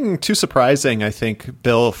 nothing too surprising, I think,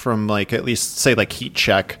 Bill, from like at least say like heat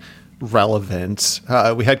check relevant.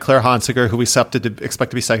 We had Claire Honsiger, who we expect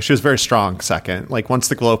to be second. She was very strong second. Like once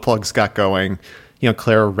the glow plugs got going,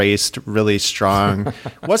 Claire raced really strong.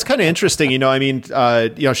 What's kind of interesting,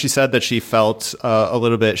 she said that she felt a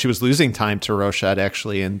little bit, she was losing time to Rochette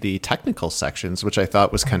actually in the technical sections, which I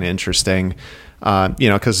thought was kind of interesting,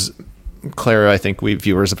 because Claire, I think we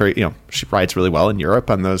viewers are very, she rides really well in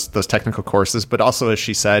Europe on those technical courses, but also, as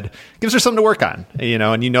she said, gives her something to work on,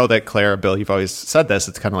 and that Claire, Bill, you've always said this,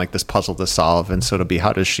 it's kind of like this puzzle to solve. And so it'll be,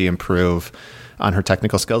 how does she improve on her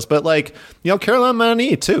technical skills? But Caroline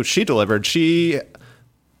Mani too, she delivered. She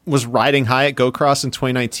was riding high at Go Cross in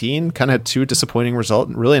 2019, kind of had two disappointing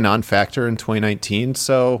results, really a non-factor in 2019.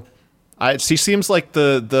 So she seems like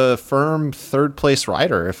the firm third place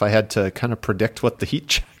rider, if I had to kind of predict what the heat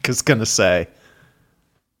check is going to say.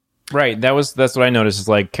 Right. That's what I noticed. Is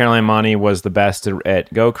like Caroline Mani was the best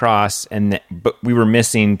at Go Cross, but we were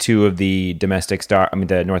missing two of the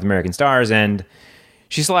the North American stars, and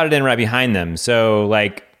she slotted in right behind them. So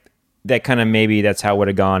like that kind of, maybe that's how it would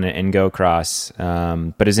have gone in Go Cross.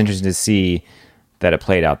 But it's interesting to see that it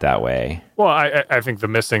played out that way. Well, I think the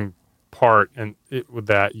missing part and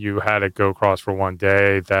that you had at Go Cross for one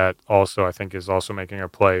day, that also I think is also making a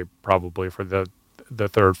play probably for the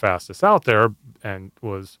third fastest out there, and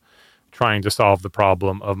was trying to solve the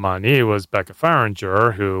problem of Mani, was Becca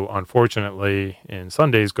Fahringer, who unfortunately in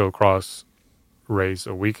Sunday's Go Cross race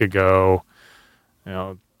a week ago,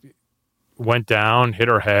 went down, hit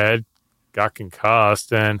her head, got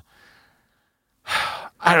concussed, and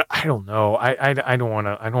I don't know. I don't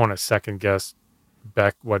want to second guess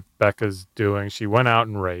what Becca's doing. She went out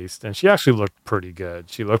and raced, and she actually looked pretty good.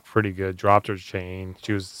 Dropped her chain.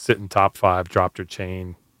 She was sitting top 5, dropped her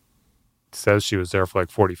chain. Says she was there for like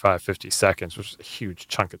 45, 50 seconds, which is a huge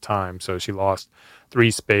chunk of time. So she lost 3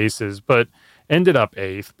 spaces, but ended up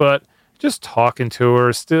 8th. But just talking to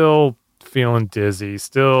her, still feeling dizzy,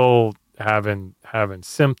 still having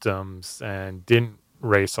symptoms, and didn't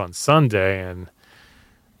race on Sunday. And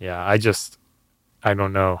yeah, I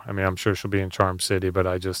don't know. I mean, I'm sure she'll be in Charm City, but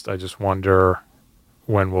I just wonder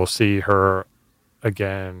when we'll see her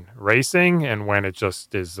again racing, and when it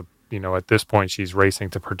just is, at this point she's racing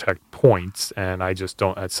to protect points, and I just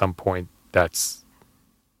don't, at some point that's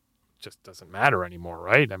just doesn't matter anymore,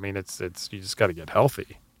 right? I mean, it's you just got to get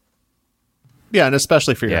healthy. Yeah, and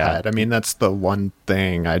especially for your head. I mean, that's the one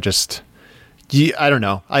thing I don't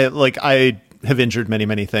know. I have injured many,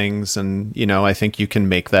 many things, and I think you can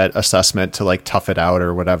make that assessment to like tough it out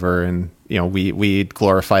or whatever, and we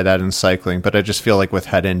glorify that in cycling, but I just feel like with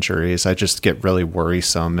head injuries I just get really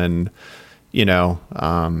worrisome, and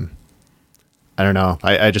I don't know,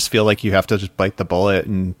 I just feel like you have to just bite the bullet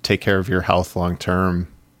and take care of your health long term,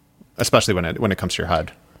 especially when it comes to your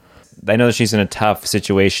head. I know that she's in a tough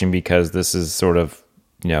situation because this is sort of,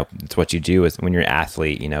 it's what you do is when you're an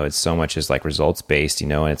athlete, it's so much is like results based,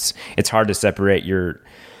 and it's hard to separate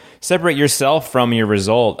yourself from your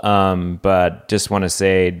result. But just want to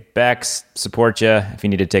say, Bex, support you. If you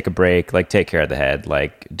need to take a break, like take care of the head,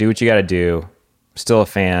 like do what you got to do. Still a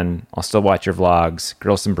fan. I'll still watch your vlogs,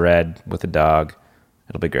 grill some bread with a dog.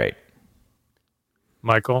 It'll be great.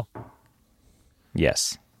 Michael?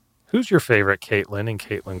 Yes. Who's your favorite Caitlin in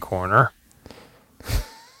Caitlin Corner?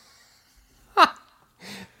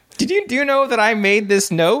 Do you know that I made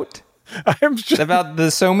this note about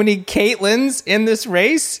the so many Caitlins in this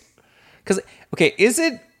race? Because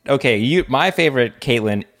my favorite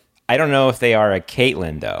Caitlin. I don't know if they are a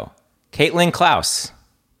Caitlin though. Caitlin Klaus.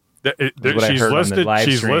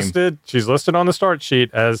 She's listed on the start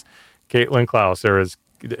sheet as Caitlin Klaus. There is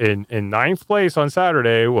in 9th place on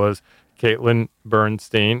Saturday was Caitlin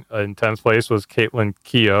Bernstein. In 10th place was Caitlin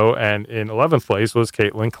Keough, and in 11th place was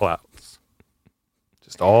Caitlin Klaus.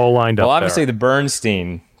 Just all lined up. Well, obviously the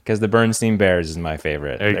Bernstein, because the Bernstein Bears is my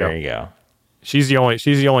favorite. There you go. She's the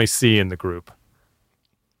only C in the group.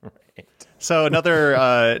 So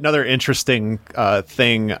another interesting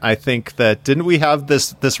thing, I think that didn't we have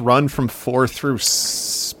this run from 4 through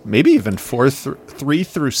maybe even 3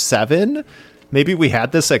 through 7? Maybe we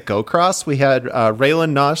had this at Go Cross. We had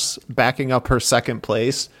Raylan Nuss backing up her second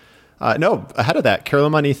place. No, ahead of that,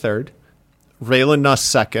 Carolyn Money third, Raylan Nuss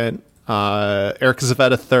second, Erica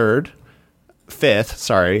Zavetta fifth,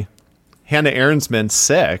 Hannah Ahrensman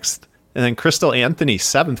sixth. And then Crystal Anthony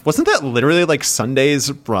 7th. Wasn't that literally like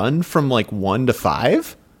Sunday's run from like 1 to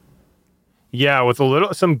 5? Yeah, with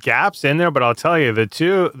some gaps in there, but I'll tell you, the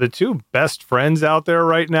two best friends out there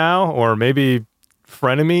right now, or maybe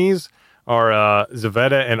frenemies, are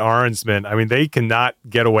Zavetta and Ahrensman. I mean, they cannot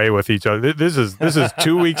get away with each other. This is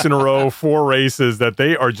 2 weeks in a row, 4 races that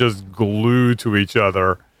they are just glued to each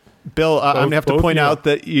other. Bill, I'm going to have to point out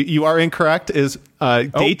that you are incorrect. Is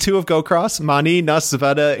day 2 of Go Cross, Mani, Nuss,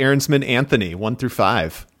 Zavetta, Ahrensman, Anthony, 1 through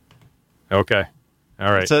 5. Okay.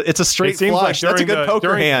 All right. It's a straight flush. That's a good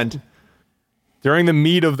poker hand. During the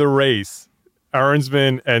meat of the race,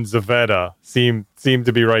 Ahrensman and Zavetta seem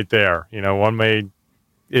to be right there. You know, one may...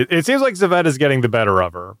 It seems like Zavetta's getting the better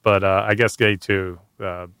of her, but I guess day 2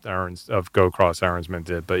 of Go Cross, Ahrensman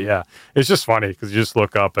did. But yeah, it's just funny because you just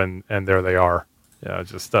look up and there they are. Yeah,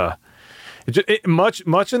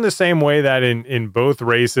 much in the same way that in both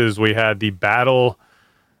races we had the battle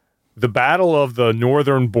of the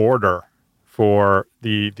northern border for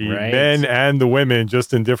the men and the women,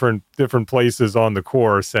 just in different places on the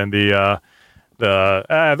course, and the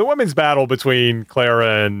women's battle between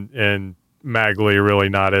Clara and Magli really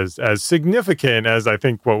not as significant as I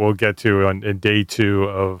think what we'll get to in day 2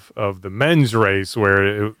 of the men's race,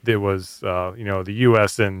 where it was the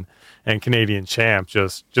U.S. and Canadian champ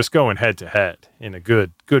just going head to head in a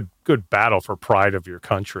good battle for pride of your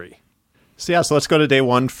country. So let's go to day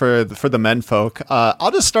 1 for the men folk. I'll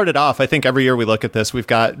just start it off. I think every year we look at this, we've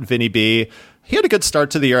got Vinny B. He had a good start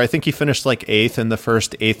to the year. I think he finished like 8th in the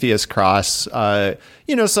first Atheist Cross. So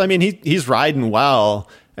I mean he's riding well.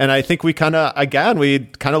 And I think we kind of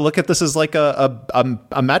look at this as like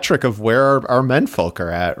a metric of where our men folk are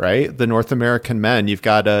at, right? The North American men. You've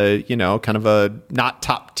got kind of a not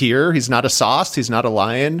top tier. He's not a sauce. He's not a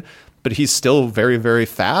lion, but he's still very, very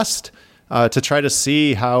fast. To try to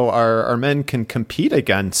see how our men can compete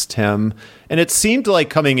against him. And it seemed like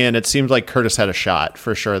coming in, Curtis had a shot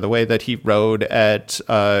for sure. The way that he rode at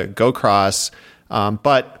Go Cross.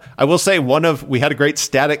 But I will say we had a great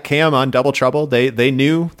static cam on Double Trouble. They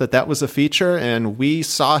knew that was a feature, and we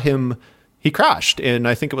saw him. He crashed in,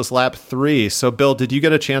 I think it was lap 3. So Bill, did you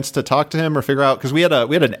get a chance to talk to him or figure out, because we had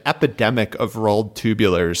an epidemic of rolled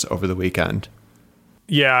tubulars over the weekend?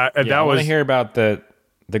 Yeah, I want to hear about the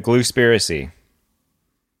glue-spiracy.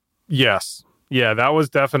 Yes. Yeah, that was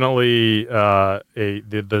definitely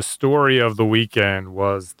the story of the weekend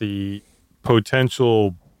was the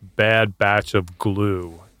potential bad batch of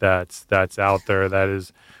glue that's out there that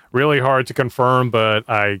is really hard to confirm, but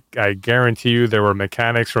I guarantee you there were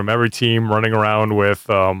mechanics from every team running around with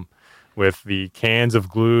the cans of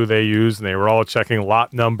glue they used, and they were all checking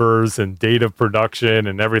lot numbers and date of production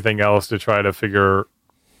and everything else to try to figure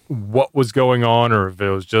what was going on, or if it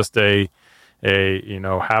was just a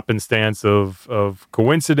happenstance of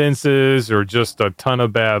coincidences or just a ton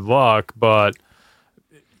of bad luck. But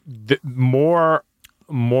more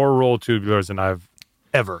rolled tubulars than I've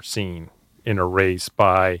ever seen in a race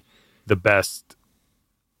by the best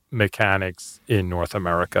mechanics in North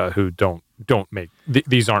America, who don't make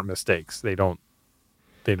these aren't mistakes. They don't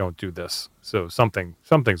do this. So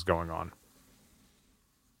something's going on.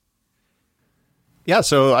 Yeah,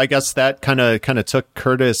 so I guess that kind of took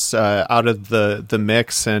Curtis out of the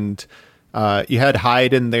mix, and you had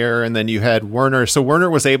Hyde in there, and then you had Werner. So Werner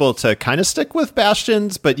was able to kind of stick with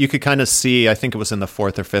Bastions, but you could kind of see, I think it was in the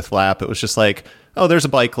 4th or 5th lap, it was just like, oh, there's a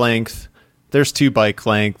bike length, there's 2 bike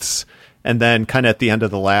lengths, and then kind of at the end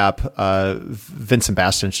of the lap, Vincent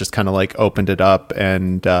Bastions just kind of like opened it up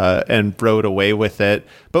and rode away with it.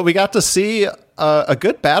 But we got to see a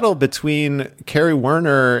good battle between Kerry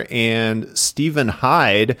Werner and Stephen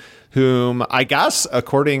Hyde, whom I guess,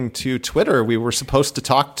 according to Twitter, we were supposed to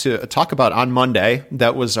talk about on Monday.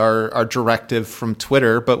 That was our directive from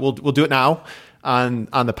Twitter, but we'll do it now on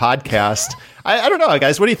the podcast. I don't know,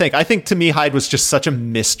 guys. What do you think? I think, to me, Hyde was just such a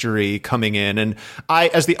mystery coming in. And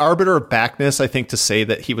as the arbiter of backness, I think to say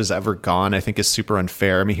that he was ever gone, I think is super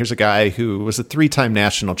unfair. I mean, here's a guy who was a 3-time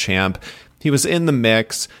national champ. He was in the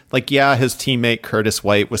mix. Like, yeah, his teammate Curtis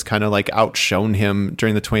White was kind of like outshone him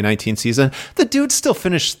during the 2019 season. The dude still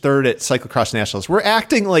finished third at Cyclocross Nationals. We're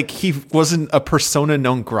acting like he wasn't a persona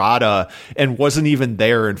non grata and wasn't even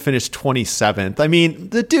there and finished 27th. I mean,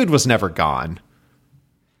 the dude was never gone.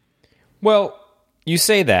 Well, you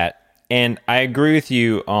say that, and I agree with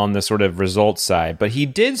you on the sort of results side, but he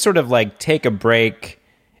did sort of like take a break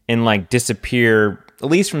and like disappear, at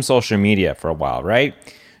least from social media for a while, right?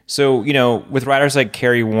 So, you know, with riders like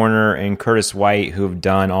Kerry Warner and Curtis White who have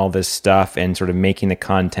done all this stuff and sort of making the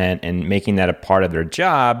content and making that a part of their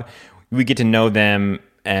job, we get to know them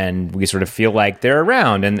and we sort of feel like they're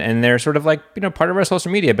around and they're sort of like, you know, part of our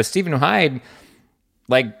social media. But Stephen Hyde,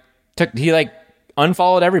 he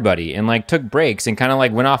unfollowed everybody and like took breaks and kind of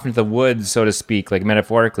like went off into the woods, so to speak, like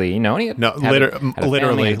metaphorically, you know. And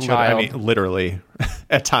literally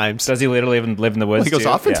at times. Does he literally even live in the woods? Well, he goes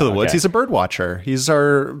off into the woods. Okay. He's a bird watcher. He's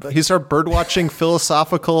our bird watching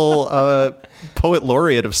philosophical poet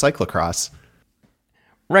laureate of cyclocross.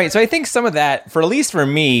 Right. So I think some of that, for at least for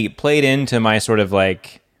me, played into my sort of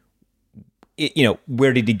like, you know,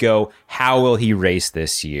 where did he go? How will he race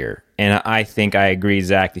this year? And I think I agree,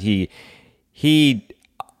 Zach, that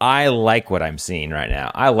I like what I'm seeing right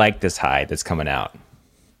now. I like this Hyde that's coming out.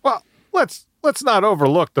 Well, let's not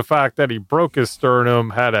overlook the fact that he broke his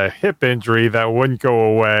sternum, had a hip injury that wouldn't go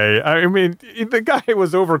away. I mean, the guy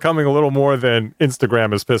was overcoming a little more than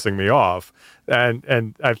Instagram is pissing me off.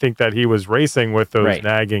 And I think that he was racing with those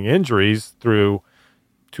nagging injuries through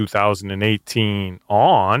 2018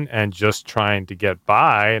 on and just trying to get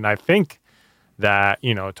by. And I think that,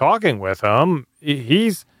 you know, talking with him,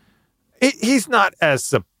 he's not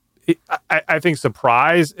as I think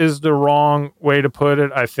surprise is the wrong way to put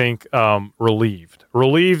it. I think relieved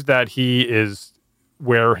that he is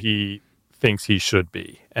where he thinks he should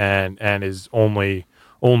be and is only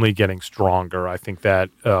getting stronger. I think that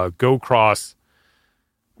Go Cross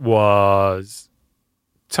was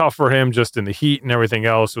tough for him just in the heat and everything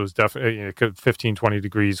else. It was definitely 15, 20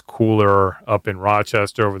 degrees cooler up in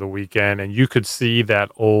Rochester over the weekend, and you could see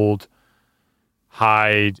that old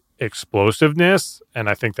Hyde explosiveness, and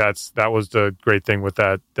I think that was the great thing with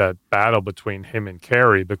that battle between him and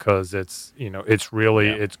Kerry, because it's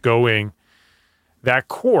going that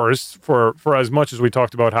course for as much as we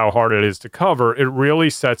talked about how hard it is to cover, it really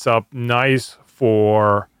sets up nice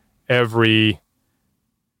for every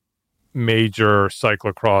major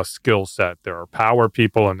cyclocross skill set. There are power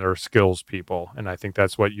people and there are skills people, and I think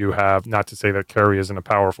that's what you have. Not to say that Kerry isn't a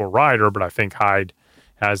powerful rider, but I think Hyde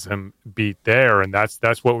has him beat there, and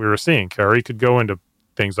that's what we were seeing. Kerry could go into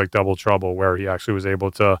things like Double Trouble where he actually was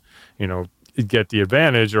able to, you know, get the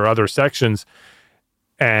advantage, or other sections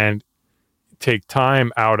and take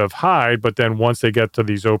time out of Hyde. But then once they get to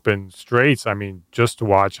these open straights, I mean, just to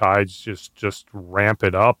watch Hyde just ramp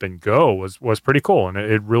it up and go was pretty cool. And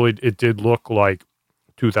it did look like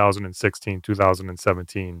 2016,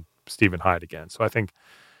 2017 Stephen Hyde again. So I think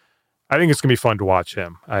it's going to be fun to watch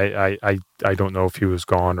him. I don't know if he was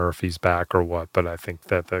gone or if he's back or what, but I think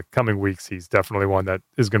that the coming weeks, he's definitely one that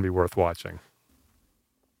is going to be worth watching.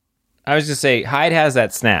 I was just say Hyde has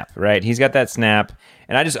that snap, right? He's got that snap,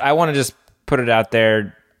 and I want to just put it out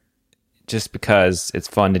there just because it's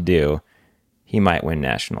fun to do. He might win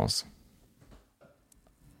nationals.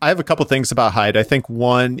 I have a couple things about Hyde. I think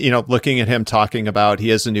one, you know, looking at him talking about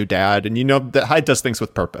he is a new dad, and you know that Hyde does things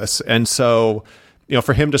with purpose. And so, you know,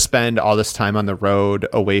 for him to spend all this time on the road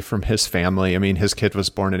away from his family, I mean, his kid was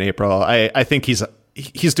born in April. I think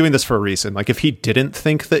he's doing this for a reason. Like, if he didn't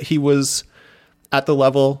think that he was at the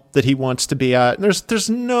level that he wants to be at, there's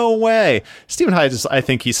no way. Stephen Hyde I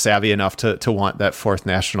think he's savvy enough to want that fourth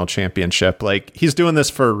national championship. Like, he's doing this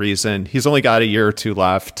for a reason. He's only got a year or two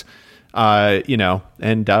left, you know,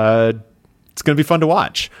 and it's going to be fun to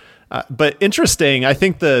watch. But interesting, I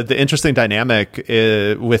think the interesting dynamic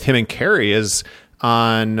with him and Kerry is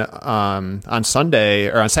on Sunday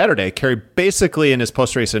or on Saturday, Kerry basically in his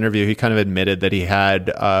post-race interview, he kind of admitted that he had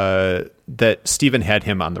that Stephen had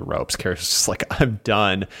him on the ropes. Kerry's just like, I'm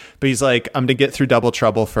done. But he's like, I'm going to get through Double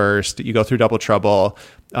Trouble first. You go through Double Trouble,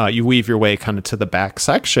 you weave your way kind of to the back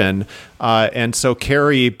section. And so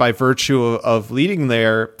Kerry, by virtue of leading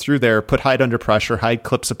through there, put Hyde under pressure. Hyde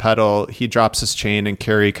clips a pedal, he drops his chain, and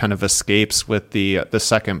Kerry kind of escapes with the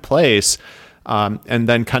second place. And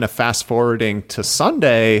then kind of fast forwarding to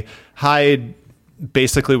Sunday, Hyde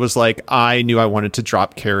basically was like, I knew I wanted to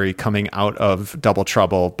drop Kerry coming out of Double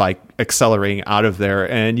Trouble by accelerating out of there.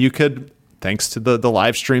 And you could, thanks to the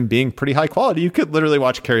live stream being pretty high quality, you could literally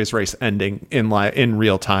watch Kerry's race ending in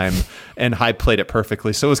real time, and Hyde played it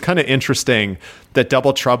perfectly. So it was kind of interesting that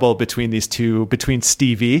Double Trouble between these two, between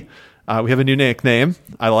Stevie We have a new nickname.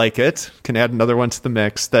 I like it. Can add another one to the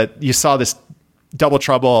mix. That you saw this Double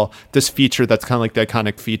Trouble, this feature that's kind of like the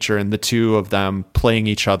iconic feature, and the two of them playing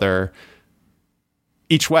each other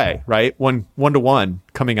each way, right? One to one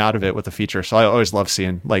coming out of it with a feature. So I always love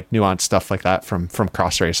seeing like nuanced stuff like that from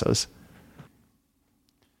cross races.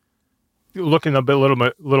 Looking a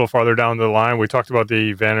little farther down the line, we talked about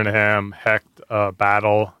the Vandenham Hecht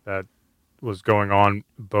battle that was going on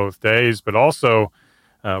both days, but also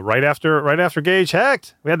right after Gage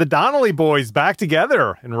Hecht, we had the Donnelly boys back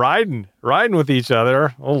together and riding with each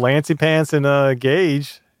other. Old Lancey Pants and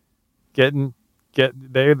Gage they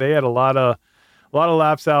had a lot of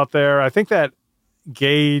laps out there. I think that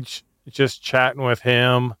Gage, just chatting with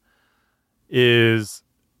him, is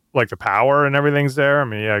like the power and everything's there. I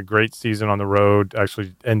mean, he had a great season on the road,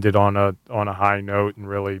 actually ended on a high note and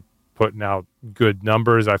really putting out good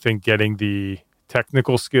numbers. I think getting the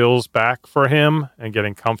technical skills back for him and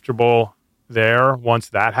getting comfortable there, once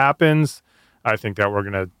that happens, I think that we're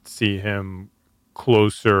going to see him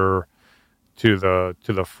closer to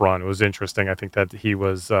the front. It was interesting. I think that he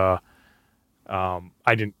was I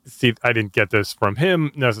didn't get this from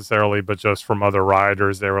him necessarily, but just from other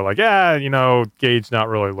riders. They were like, yeah, Gage not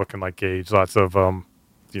really looking like Gage. Lots of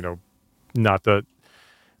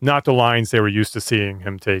not the lines they were used to seeing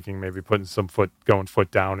him taking, maybe putting going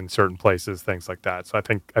foot down in certain places, things like that. So I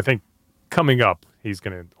think coming up, he's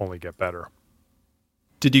going to only get better.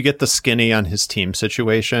 Did you get the skinny on his team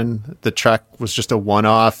situation? The Trek was just a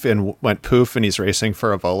one-off and went poof, and he's racing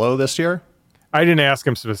for a Volo this year? I didn't ask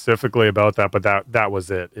him specifically about that, but that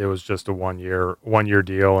was it. It was just a one year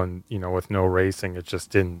deal, and with no racing, it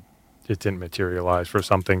didn't materialize for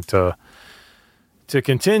something to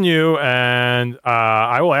continue. And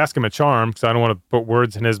I will ask him at Charm, because I don't want to put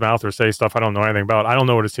words in his mouth or say stuff I don't know anything about. I don't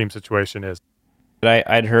know what his team situation is.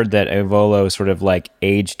 I'd heard that Evolo sort of like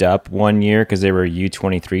aged up 1 year because they were a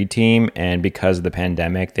U23 team, and because of the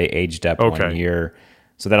pandemic, they aged up 1 year.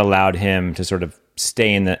 So that allowed him to sort of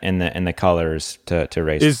stay in the colors to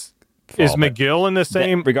race. Is McGill in the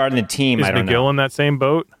same? Regarding the team, I don't know. Is McGill in that same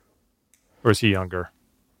boat, or is he younger?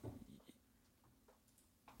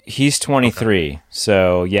 He's 23,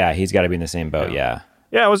 so yeah, he's got to be in the same boat. Yeah.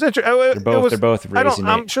 It was interesting. They're both racing.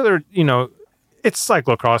 I'm sure they're it's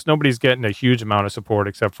cyclocross. Nobody's getting a huge amount of support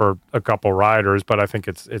except for a couple riders, but I think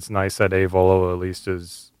it's nice that Evolo at least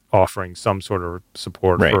is offering some sort of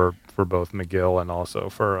support for both McGill and also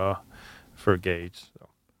for Gage. So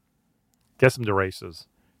get them to races.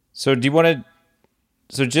 So do you want to?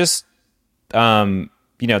 So just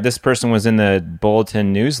this person was in the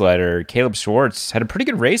Bulletin newsletter. Caleb Schwartz had a pretty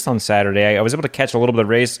good race on Saturday. I was able to catch a little bit of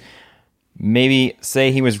the race. Maybe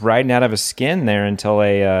say he was riding out of his skin there until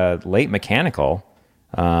a late mechanical.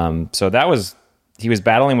 So he was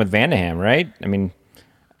battling with Vandenham, right? I mean,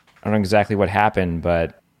 I don't know exactly what happened,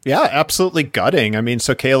 but yeah, absolutely gutting. I mean,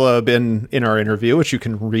 so Caleb in our interview, which you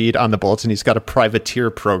can read on the Bulletin, he's got a privateer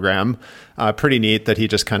program. Pretty neat that he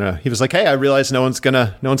was like, hey, I realize no one's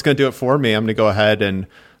gonna do it for me. I'm gonna go ahead and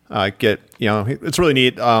it's really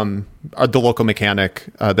neat. The local mechanic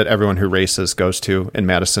that everyone who races goes to in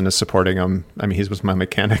Madison is supporting him. I mean, he was my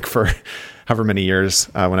mechanic for however many years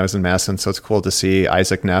when I was in Madison. So it's cool to see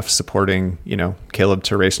Isaac Neff supporting, Caleb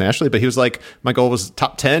to race nationally. But he was like, my goal was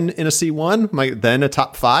top 10 in a C1, then a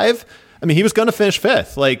top 5. I mean, he was going to finish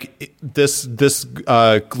 5th. Like this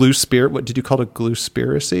glue spear. What did you call it?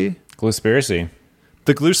 Glue-spiracy? Glue-spiracy.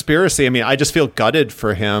 The Glue-spiracy, I mean, I just feel gutted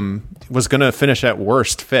for him. Was going to finish at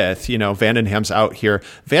worst 5th. Vandenham's out here.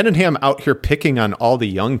 Vandenham out here picking on all the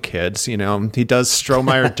young kids. He does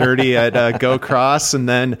Strohmeyer dirty at Go Cross and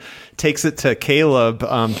then takes it to Caleb.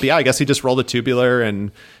 But yeah, I guess he just rolled a tubular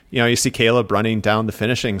and, you see Caleb running down the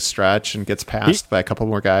finishing stretch and gets passed by a couple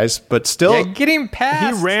more guys. But still, getting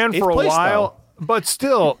passed. He ran for a while.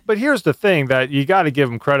 Though. But here's the thing that you got to give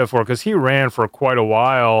him credit for, because he ran for quite a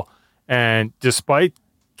while. And despite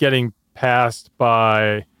getting passed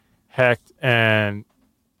by Hecht and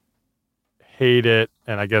Haydet,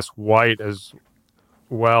 and I guess White as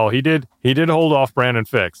well, he did hold off Brandon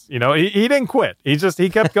Fix. He didn't quit. He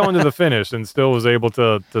kept going to the finish and still was able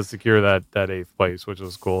to secure that 8th place, which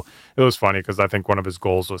was cool. It was funny because I think one of his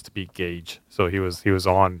goals was to beat Gage, so he was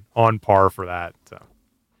on par for that. So.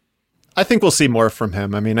 I think we'll see more from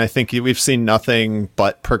him. I mean, I think we've seen nothing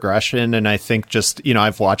but progression. And I think just,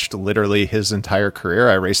 I've watched literally his entire career.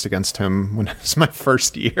 I raced against him when it was my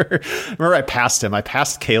first year. Remember, I passed him. I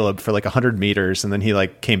passed Caleb for like 100 meters and then he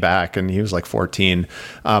came back and he was like 14.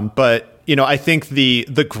 But I think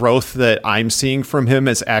the growth that I'm seeing from him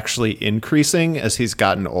is actually increasing as he's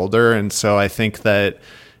gotten older. And so I think that,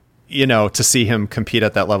 to see him compete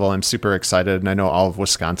at that level, I'm super excited. And I know all of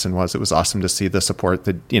Wisconsin was. It was awesome to see the support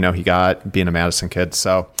that, he got being a Madison kid.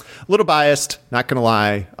 So a little biased, not going to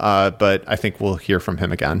lie, but I think we'll hear from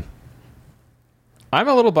him again. I'm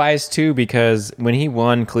a little biased too, because when he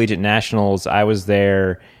won collegiate nationals, I was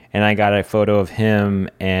there and I got a photo of him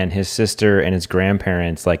and his sister and his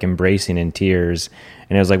grandparents like embracing in tears.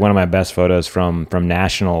 And it was like one of my best photos from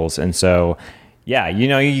nationals. And so, yeah,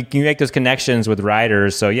 you make those connections with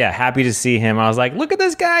riders. So yeah, happy to see him. I was like, look at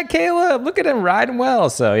this guy, Caleb, look at him riding well.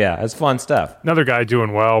 So yeah, it's fun stuff. Another guy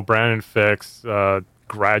doing well, Brandon Fix,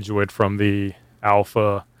 graduate from the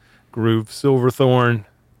Alpha Groove Silverthorne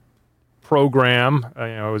program.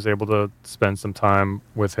 I was able to spend some time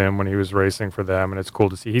with him when he was racing for them, and it's cool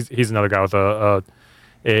to see. He's another guy with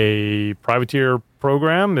a privateer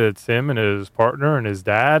program. It's him and his partner and his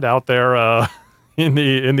dad out there in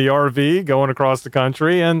the RV going across the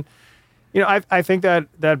country. And I think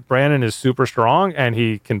that Brandon is super strong, and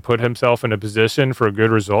he can put himself in a position for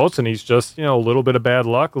good results. And he's just a little bit of bad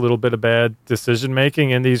luck, a little bit of bad decision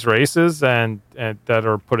making in these races, and that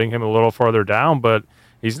are putting him a little farther down. But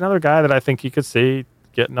he's another guy that I think you could see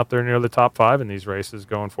getting up there near the top 5 in these races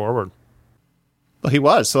going forward. Well, he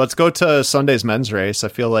was. So let's go to Sunday's men's race. I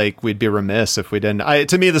feel like we'd be remiss if we didn't.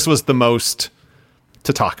 To me, this was the most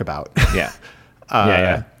to talk about. Yeah.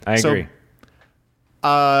 I agree.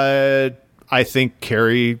 I think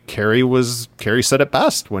Kerry said it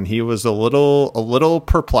best when he was a little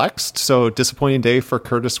perplexed. So disappointing day for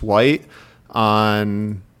Curtis White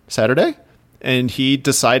on Saturday. And he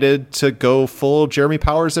decided to go full Jeremy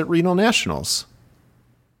Powers at Regional Nationals.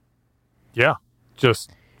 Yeah,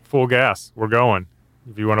 just full gas. We're going.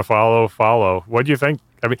 If you want to follow. What do you think?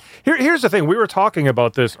 I mean, here's the thing. We were talking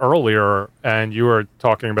about this earlier, and you were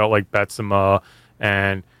talking about like Betsema,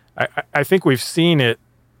 and I think we've seen it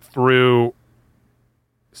through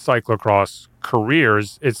cyclocross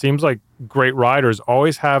careers. It seems like great riders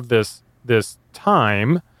always have this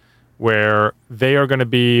time where they are going to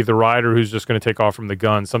be the rider who's just going to take off from the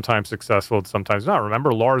gun, sometimes successful, sometimes not.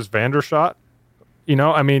 Remember Lars van der Schot? He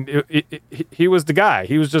was the guy.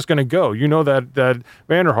 He was just going to go. That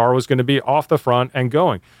Van der Haar was going to be off the front and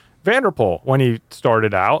going. Vanderpool, when he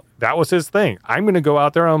started out, that was his thing. I'm going to go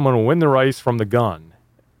out there and I'm going to win the race from the gun.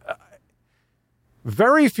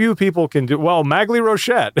 Very few people can do well. Maglie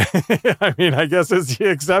Rochette, I mean, I guess is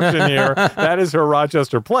the exception here. That is her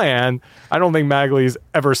Rochester plan. I don't think Maglie's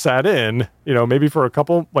ever sat in, maybe for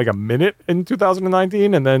a minute in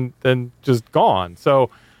 2019 and then just gone.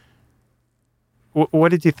 So what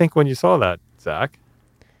did you think when you saw that, Zach?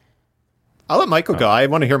 I'll let Michael go. I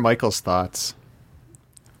want to hear Michael's thoughts.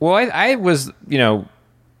 Well, I was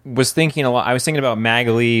thinking a lot. I was thinking about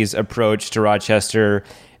Maglie's approach to Rochester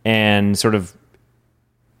and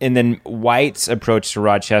and then White's approach to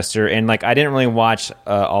Rochester. And I didn't really watch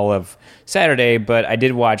all of Saturday, but I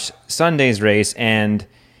did watch Sunday's race. And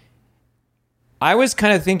I was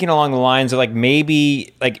kind of thinking along the lines of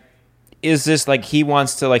maybe is this he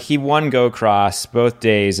wants to he won Go Cross both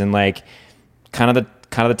days and kind of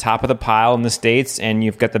the top of the pile in the States, and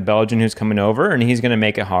you've got the Belgian who's coming over and he's going to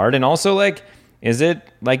make it hard. And also is it,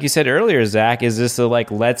 like you said earlier, Zach, is this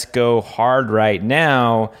let's go hard right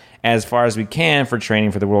now as far as we can for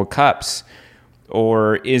training for the World Cups?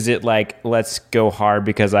 Or is it let's go hard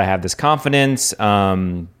because I have this confidence?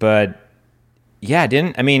 But yeah,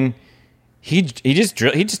 he just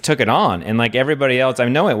took it on. And everybody else, I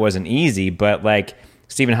know it wasn't easy, but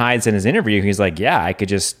Stephen Hyde said in his interview, he's yeah, I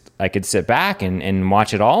could sit back and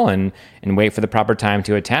watch it all and wait for the proper time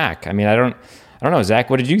to attack. I mean, I don't know, Zach,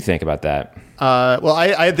 what did you think about that? Well,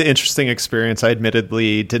 I had the interesting experience. I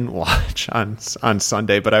admittedly didn't watch on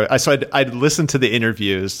Sunday, but I'd listened to the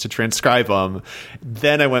interviews to transcribe them.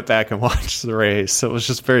 Then I went back and watched the race. So it was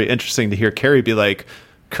just very interesting to hear Kerry be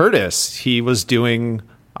Curtis, he was doing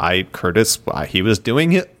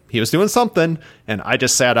it. He was doing something, and I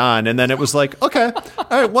just sat on. And then it was okay, all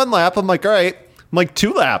right, 1 lap. I'm all right. I'm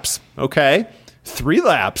 2 laps. Okay. 3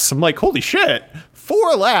 laps. I'm holy shit.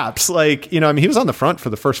 4 laps. He was on the front for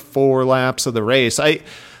the first 4 laps of the race. I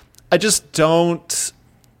just don't,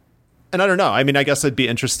 and I don't know. I mean, I guess I'd be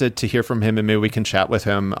interested to hear from him, and maybe we can chat with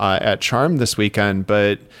him at Charm this weekend,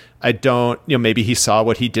 but I don't, maybe he saw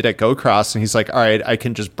what he did at Go Cross and he's all right, I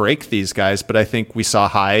can just break these guys. But I think we saw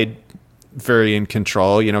Hyde very in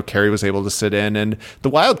control. Kerry was able to sit in, and the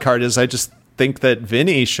wild card is I just think that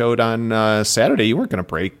Vinny showed on Saturday you weren't going to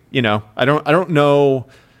break. I don't know.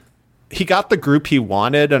 He got the group he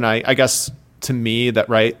wanted, and I guess to me that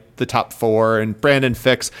the top 4 and Brandon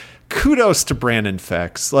Fix. Kudos to Brandon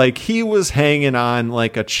Fix. He was hanging on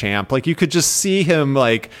like a champ. You could just see him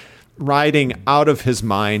riding out of his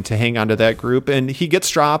mind to hang on to that group, and he gets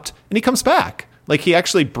dropped and he comes back. Like, he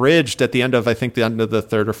actually bridged at the end of, I think, the end of the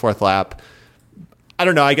third or fourth lap. I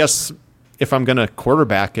don't know. I guess if I'm going to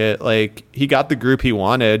quarterback it, like, he got the group he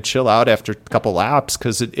wanted, chill out after a couple laps,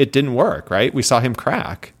 because it didn't work, right? We saw him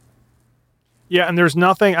crack. Yeah, and there's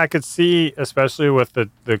nothing I could see, especially with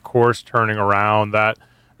the course turning around, that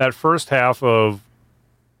first half of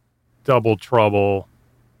Double Trouble,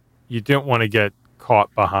 you didn't want to get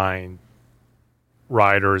caught behind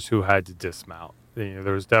riders who had to dismount.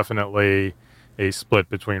 There was definitely a split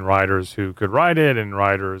between riders who could ride it and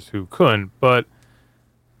riders who couldn't, but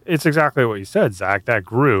it's exactly what you said, Zach. That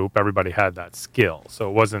group, everybody had that skill. So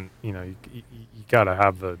it wasn't, you got to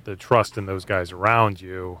have the trust in those guys around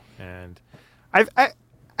you. And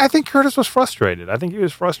I think Curtis was frustrated. I think he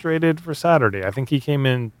was frustrated for Saturday. I think he came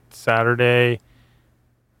in Saturday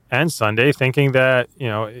and Sunday thinking that,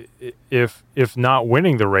 if not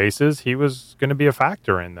winning the races, he was going to be a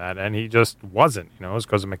factor in that. And he just wasn't. It was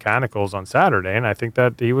because of mechanicals on Saturday. And I think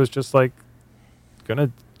that he was just like going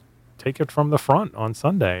to take it from the front on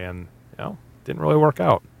Sunday, and didn't really work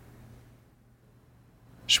out.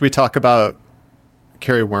 Should we talk about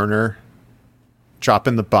Kerry Werner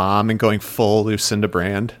dropping the bomb and going full Lucinda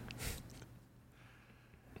Brand?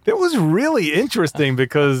 It was really interesting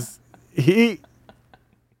because it's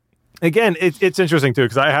interesting too,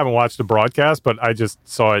 because I haven't watched the broadcast, but I just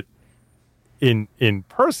saw it in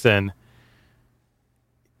person.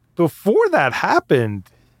 Before that happened,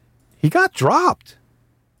 he got dropped.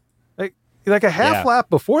 Like a half lap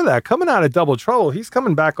before that, coming out of Double Trouble, he's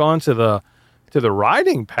coming back onto the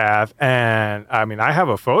riding path, and I mean, I have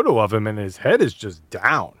a photo of him, and his head is just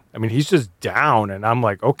down. I mean, he's just down, and I'm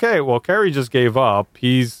like, okay, well, Kerry just gave up.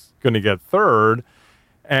 He's going to get third,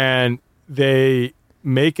 and they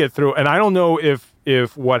make it through. And I don't know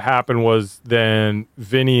if what happened was then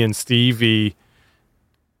Vinny and Stevie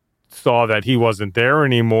saw that he wasn't there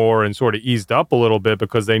anymore and sort of eased up a little bit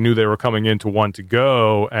because they knew they were coming into one to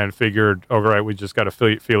go and figured, all right, we just got to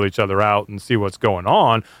feel each other out and see what's going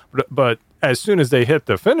on. But as soon as they hit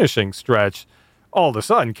the finishing stretch, all of a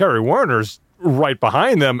sudden, Kerry Werner's right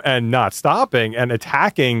behind them and not stopping and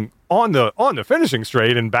attacking on the finishing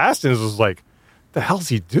straight. And Bastins was like, the hell's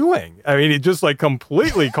he doing? I mean, he just like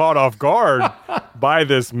completely caught off guard by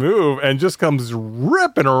this move and just comes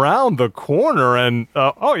ripping around the corner. And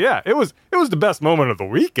it was the best moment of the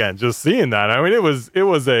weekend. Just seeing that. I mean, it was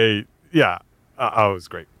great.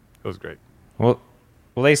 It was great. Well,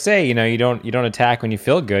 they say you don't attack when you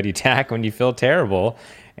feel good. You attack when you feel terrible.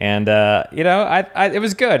 And it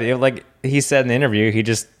was good. Like he said in the interview, he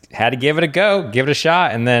just had to give it a go, give it a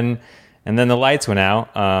shot, and then the lights went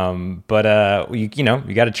out. But you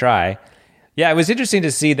got to try. Yeah, it was interesting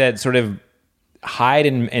to see that sort of Hyde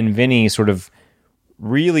and Vinny sort of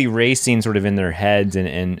really racing sort of in their heads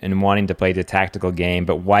and wanting to play the tactical game.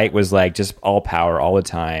 But White was like just all power all the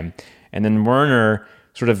time. And then Werner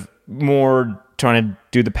sort of more trying to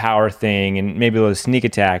do the power thing and maybe a little sneak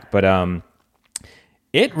attack. But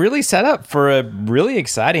it really set up for a really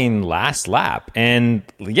exciting last lap. And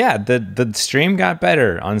yeah, the stream got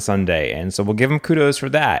better on Sunday. And so we'll give them kudos for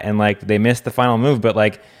that. And like they missed the final move, but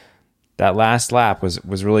like that last lap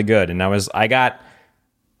was really good. And I got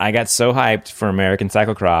so hyped for American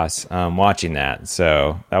cyclocross watching that.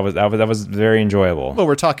 So that was very enjoyable. Well,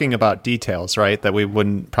 we're talking about details, right? That we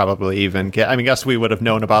wouldn't probably even get. I mean, I guess we would have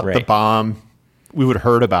known about the bomb. We would have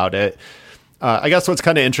heard about it. I guess what's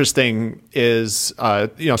kind of interesting is,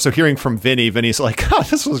 so hearing from Vinny's like, oh,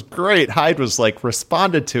 this was great. Hyde was like,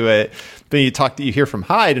 responded to it. Then you hear from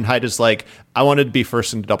Hyde, and Hyde is like, I wanted to be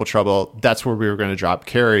first into Double Trouble. That's where we were going to drop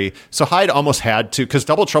Kerry. So Hyde almost had to, because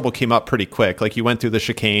Double Trouble came up pretty quick. Like you went through the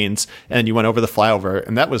chicanes and you went over the flyover,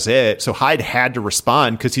 and that was it. So Hyde had to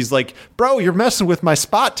respond because he's like, bro, you're messing with my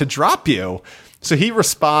spot to drop you. So he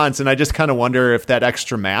responds, and I just kind of wonder if that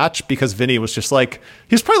extra match, because Vinny was just like,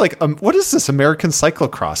 he's probably like, what is this American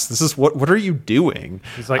cyclocross? This is what are you doing?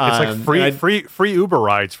 He's like, it's like free Uber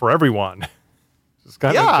rides for everyone. Just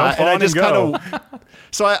kind of jump on and go.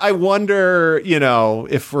 So I wonder,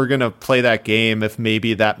 if we're going to play that game, if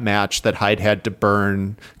maybe that match that Hyde had to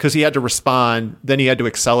burn, because he had to respond, then he had to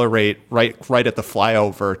accelerate right at the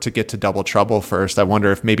flyover to get to Double Trouble first. I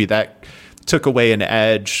wonder if maybe that took away an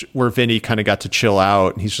edge where Vinny kind of got to chill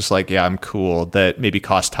out, and he's just like, yeah, I'm cool. That maybe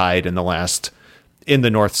cost Hyde in the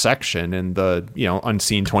north section in the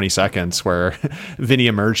unseen 20 seconds where Vinny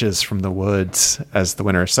emerges from the woods as the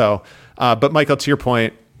winner. So, but Michael, to your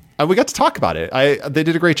point, we got to talk about it. They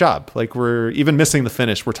did a great job. Like we're even missing the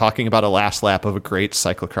finish. We're talking about a last lap of a great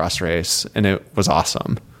cyclocross race, and it was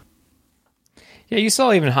awesome. Yeah, you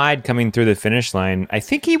saw even Hyde coming through the finish line. I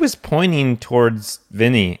think he was pointing towards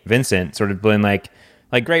Vincent, sort of being like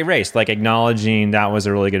great race, like acknowledging that was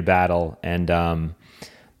a really good battle, and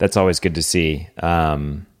that's always good to see.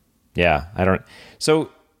 Yeah, I don't. So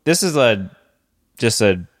this is just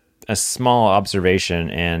a small observation,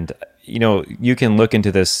 and you can look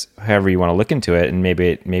into this however you want to look into it, and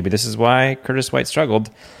maybe this is why Curtis White struggled.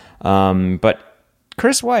 But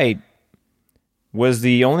Curtis White was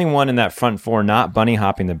the only one in that front four not bunny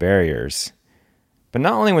hopping the barriers. But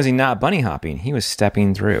not only was he not bunny hopping, he was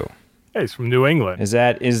stepping through. Hey, he's from New England.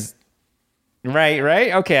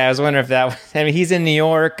 Right? Okay, I was wondering if that was... I mean, he's in New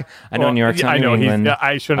York. I know New York's not New England.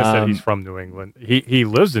 I shouldn't have said he's from New England. He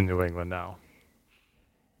lives in New England now.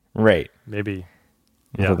 Right. Maybe.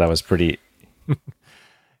 I thought that was pretty...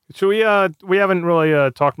 So we haven't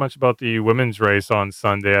really talked much about the women's race on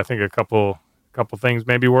Sunday. I think a couple things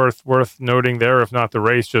maybe worth noting there, if not the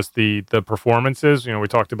race, just the performances. We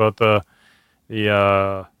talked about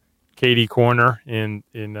the Katie Corner in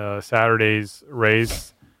Saturday's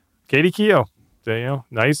race. Katie Keough,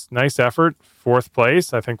 nice effort, 4th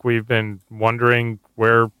place. I think we've been wondering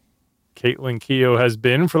where Caitlin Keough has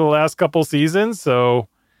been for the last couple seasons. So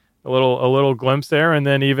a little glimpse there, and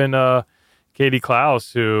then even Katie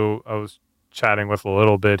Klaus, who I was chatting with a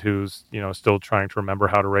little bit, who's still trying to remember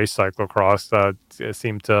how to race cyclocross,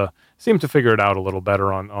 seemed to figure it out a little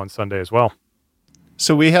better on Sunday as well.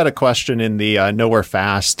 So we had a question in the Nowhere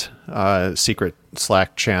Fast secret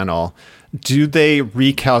Slack channel. Do they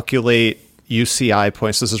recalculate UCI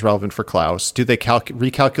points? This is relevant for Klaus. Do they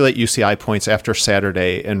recalculate UCI points after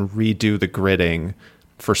Saturday and redo the gridding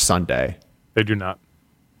for Sunday? They do not.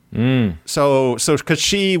 So because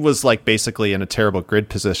she was like basically in a terrible grid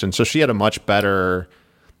position, so she had a much better.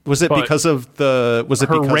 Was it because of the? Was it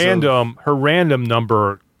her because her random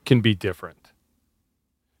number can be different?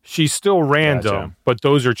 She's still random, Gotcha. but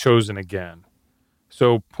those are chosen again.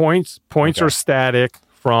 So points Okay. are static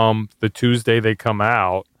from the Tuesday they come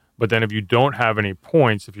out, but then if you don't have any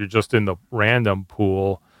points, if you're just in the random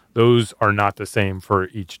pool, those are not the same for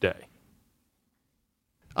each day.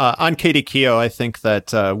 On Katie Keough, I think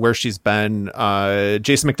that where she's been,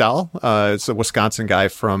 Jason McDowell is a Wisconsin guy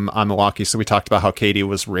from Milwaukee. So we talked about how Katie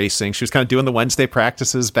was racing. She was kind of doing the Wednesday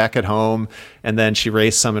practices back at home, and then she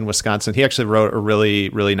raced some in Wisconsin. He actually wrote a really,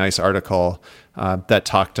 really nice article that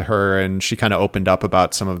talked to her, and she kind of opened up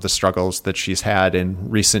about some of the struggles that she's had in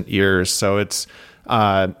recent years. So it's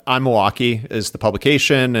on Milwaukee is the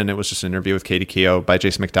publication, and it was just an interview with Katie Keough by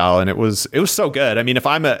Jason McDowell, and it was so good. I mean,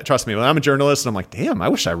 trust me, when I'm a journalist and I'm like, damn, I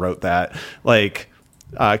wish I wrote that. Like,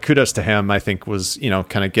 kudos to him. I think was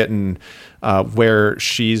kind of getting where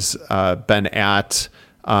she's been at.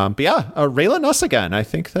 But yeah, Raylan Nuss again. I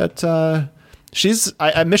think that she's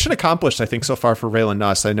mission accomplished. I think so far for Raylan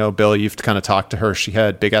Nuss. I know Bill, you've kind of talked to her. She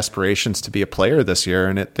had big aspirations to be a player this year,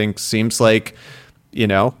 and seems like.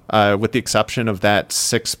 With the exception of that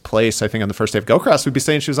 6th place, I think on the first day of GoCross, we'd be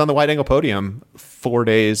saying she was on the wide angle podium 4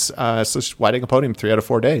 days. So she's wide angle podium 3 out of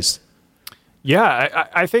 4 days. Yeah,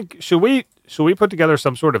 I think should we put together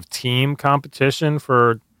some sort of team competition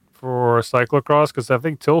for cyclocross, because I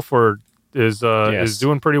think Tilford is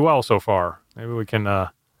doing pretty well so far. Maybe we can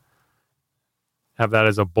have that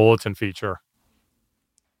as a bulletin feature.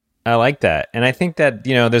 I like that, and I think that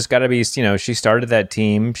there's got to be she started that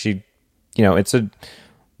team. She. It's a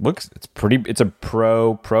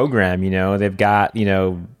pro program. They've got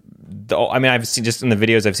I've seen just in the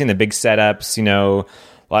videos. I've seen the big setups. A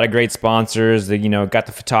lot of great sponsors. Got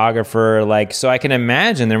the photographer. So I can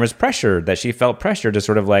imagine there was pressure that she felt pressure to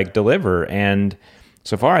sort of deliver. And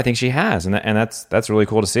so far, I think she has, and that's really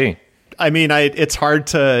cool to see. I mean, it's hard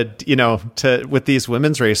to with these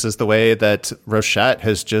women's races, the way that Rochette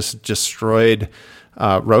has just destroyed.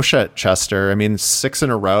 Rochette Chester, 6 in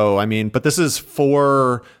a row. But this is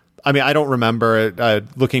 4. I don't remember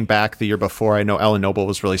looking back the year before. I know Ellen Noble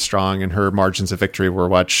was really strong and her margins of victory were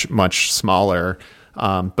much smaller.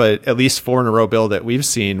 But at least 4 in a row, Bill, that we've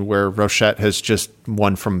seen where Rochette has just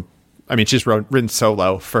won from, she's ridden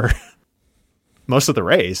solo for most of the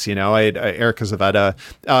race. Erica Zavetta.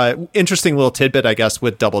 Interesting little tidbit, I guess,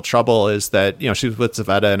 with Double Trouble is that, she was with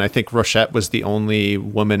Zavetta, and I think Rochette was the only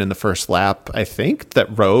woman in the first lap, I think,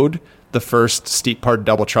 that rode the first steep part of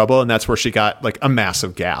Double Trouble, and that's where she got a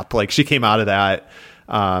massive gap. She came out of that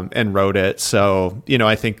and rode it. So,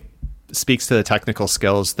 I think speaks to the technical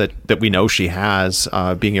skills that we know she has,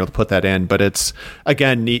 being able to put that in. But it's,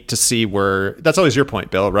 again, neat to see where, that's always your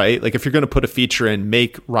point, Bill, right? If you're going to put a feature in,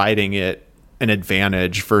 make riding it an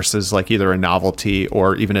advantage versus either a novelty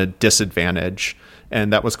or even a disadvantage.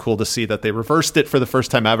 And that was cool to see that they reversed it for the first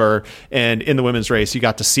time ever. And in the women's race, you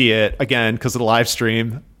got to see it again because of the live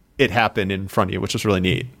stream. It happened in front of you, which was really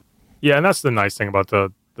neat. Yeah, and that's the nice thing about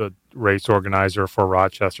the race organizer for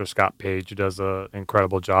Rochester, Scott Page, who does an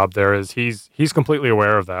incredible job there, is he's completely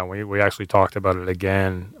aware of that. We actually talked about it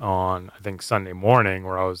again on, I think, Sunday morning,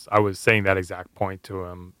 where I was saying that exact point to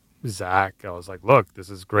him, Zach. I was like, look, this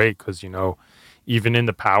is great because, even in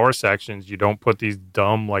the power sections, you don't put these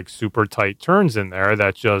dumb, like, super tight turns in there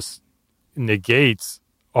that just negates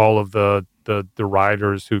all of the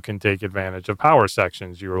riders who can take advantage of power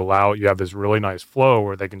sections. You have this really nice flow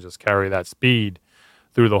where they can just carry that speed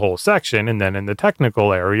through the whole section. And then in the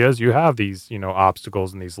technical areas, you have these,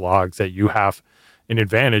 obstacles and these logs that you have an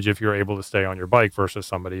advantage if you're able to stay on your bike versus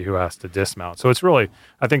somebody who has to dismount. So it's really,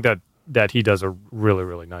 I think that he does a really,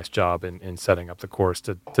 really nice job in setting up the course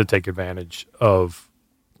to take advantage of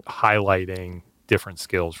highlighting different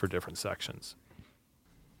skills for different sections.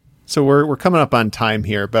 So we're coming up on time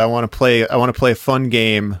here, but I want to play a fun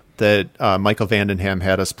game that Michael Vandenham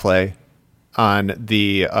had us play on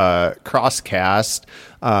the Crosscast.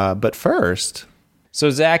 But first, so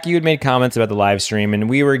Zach, you had made comments about the live stream, and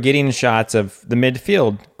we were getting shots of the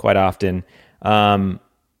midfield quite often. And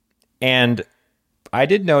I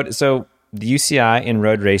did note, so the UCI in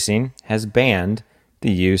road racing has banned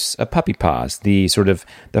the use of puppy paws, the sort of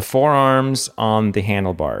the forearms on the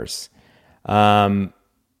handlebars.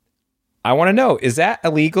 I want to know, is that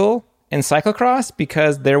illegal in cyclocross?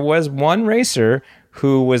 Because there was one racer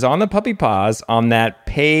who was on the puppy paws on that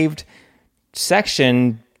paved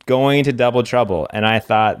section going to double trouble. And I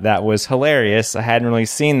thought that was hilarious. I hadn't really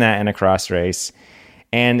seen that in a cross race.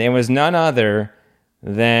 And it was none other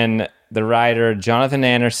than the rider Jonathan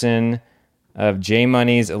Anderson of J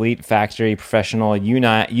Money's Elite Factory Professional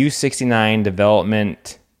U69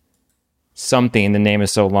 Development something. The name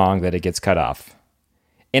is so long that it gets cut off.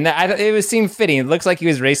 And it seemed fitting. It looks like he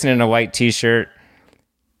was racing in a white t-shirt.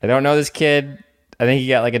 I don't know this kid. I think he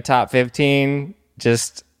got like a top 15,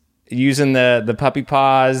 just using the puppy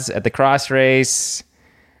paws at the cross race.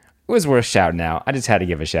 It was worth shouting out. I just had to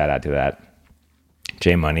give a shout out to that.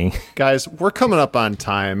 J Money. Guys, we're coming up on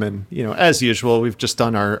time, and as usual, we've just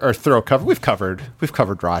done our thorough cover. We've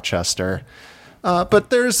covered Rochester.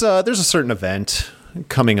 But there's a certain event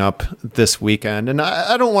coming up this weekend, and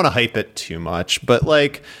I don't want to hype it too much, but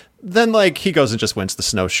then he goes and just wins the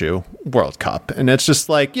Snowshoe World Cup, and it's just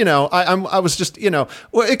I was just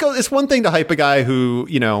it's one thing to hype a guy who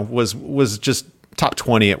was just top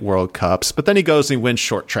 20 at World Cups, but then he goes and he wins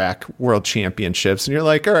short track World Championships, and you're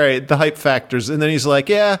like, all right, the hype factors, and then he's like,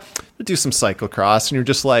 yeah, we'll do some cyclocross, and you're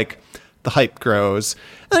just like, the hype grows,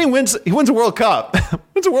 and then he wins a World Cup.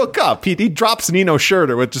 Wins a World Cup. He drops Nino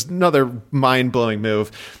Schurter with just another mind-blowing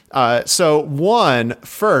move. So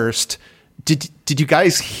first, did you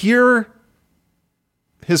guys hear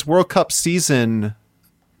his World Cup season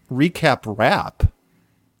recap rap?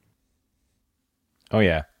 Oh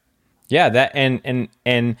yeah. Yeah, that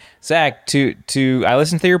and Zach, to I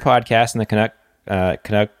listened to your podcast in the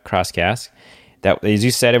Canuck Crosscast. That, as you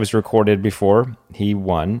said, it was recorded before he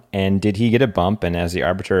won. And did he get a bump? And as the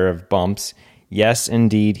arbiter of bumps, yes,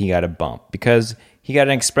 indeed, he got a bump because he got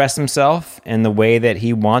to express himself in the way that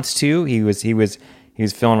he wants to. He was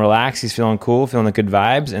feeling relaxed. He's feeling cool, feeling the good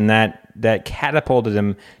vibes, and that catapulted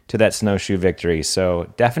him to that snowshoe victory.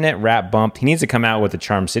 So definite rap bump. He needs to come out with a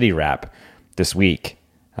Charm City rap this week.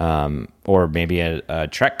 Or maybe a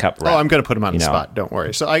Trek Cup rap. Oh, I'm going to put him on the spot. Don't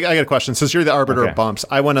worry. So I got a question. Since you're the arbiter of bumps,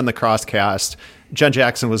 I went on the Crosscast. Jen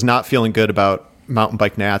Jackson was not feeling good about mountain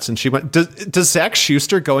bike Nats, and she went, does Zach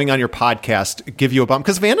Schuster going on your podcast give you a bump?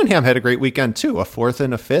 Because Vandenham had a great weekend too, a 4th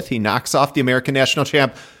and a 5th. He knocks off the American national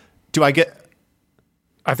champ. I think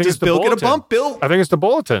does Bill get a bump? Bill? I think it's the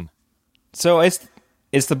bulletin. So it's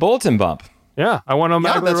the bulletin bump. Yeah, I went on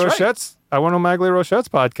Maglie Rochette's. Right. I went on Maglie Rochette's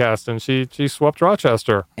podcast, and she swept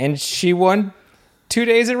Rochester, and she won 2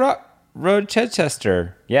 days at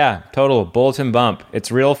Rochester. Yeah, total bulletin bump. It's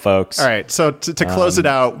real, folks. All right, so to close it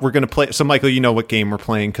out, we're going to play. So Michael, you know what game we're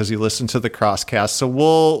playing because you listened to the Crosscast. So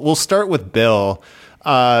we'll start with Bill.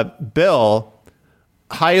 Bill,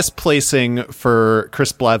 highest placing for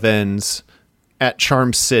Chris Blevins at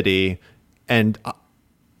Charm City, and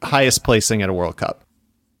highest placing at a World Cup.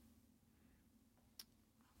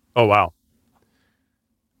 Oh wow.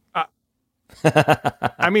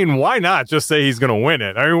 I mean, why not just say he's going to win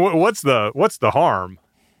it? I mean, what's the harm?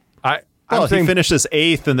 He finishes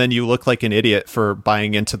 8th, and then you look like an idiot for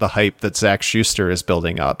buying into the hype that Zach Schuster is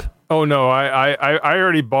building up. Oh no, I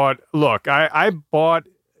already bought. Look, I bought.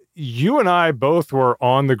 You and I both were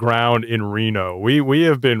on the ground in Reno. We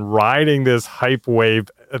have been riding this hype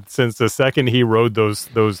wave since the second he rode those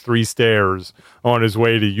 3 stairs on his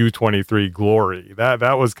way to U23 glory.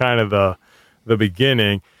 That was kind of the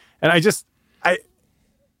beginning. And I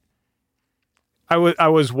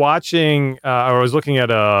was watching, I was looking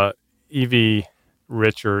at Evie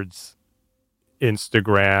Richards'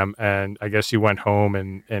 Instagram, and I guess she went home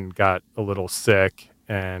and got a little sick,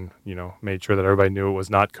 and made sure that everybody knew it was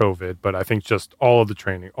not COVID, but I think just all of the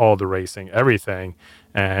training, all of the racing, everything,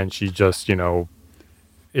 and she just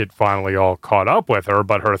it finally all caught up with her.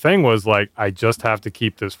 But her thing was like, I just have to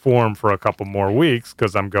keep this form for a couple more weeks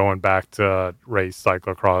because I'm going back to race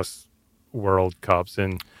cyclocross World Cups,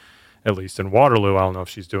 and at least in Waterloo. I don't know if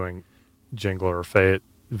she's doing Jingle or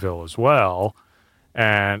Fayetteville as well.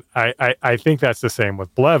 And I think that's the same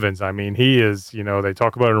with Blevins. I mean, he is, they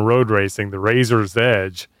talk about in road racing, the razor's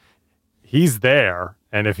edge. He's there.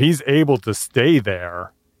 And if he's able to stay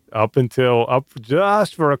there up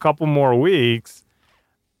just for a couple more weeks,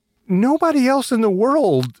 nobody else in the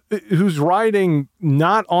world who's riding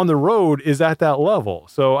not on the road is at that level.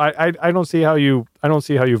 So I don't see how you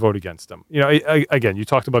vote against him. Again, you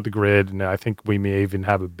talked about the grid, and I think we may even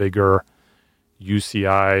have a bigger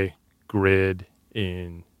UCI grid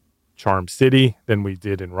in Charm City than we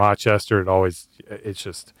did in Rochester.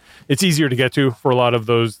 It's easier to get to for a lot of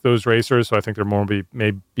those racers. So I think there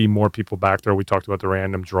may be more people back there. We talked about the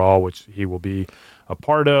random draw, which he will be a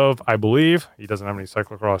part of, I believe. He doesn't have any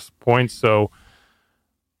cyclocross points, so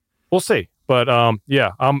we'll see. But I'm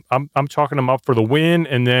chalking him up for the win.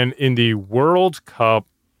 And then in the World Cup,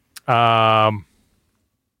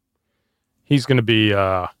 he's going to be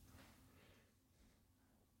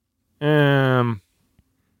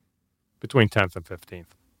between 10th and 15th.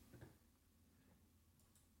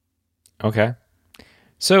 Okay.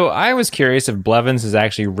 So I was curious if Blevins has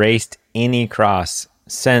actually raced any cross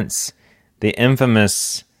since the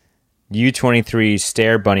infamous U23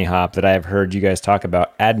 stair bunny hop that I've heard you guys talk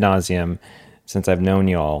about ad nauseum since I've known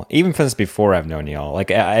y'all, even since before I've known y'all.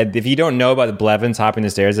 Like, if you don't know about the Blevins hopping the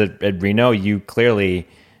stairs at Reno, you clearly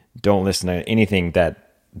don't listen to anything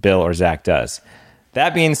that Bill or Zach does.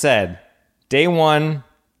 That being said, day 1,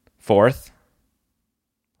 4th.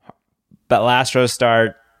 But last row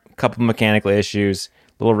start, a couple mechanical issues,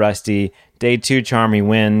 a little rusty. Day 2, Charmy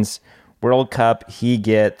wins. World Cup, he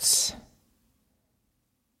gets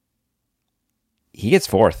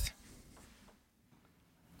 4th.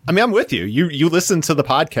 I mean, I'm with you. You listened to the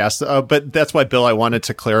podcast, but that's why, Bill, I wanted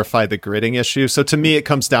to clarify the gridding issue. So to me, it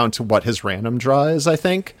comes down to what his random draw is, I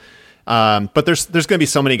think. But there's going to be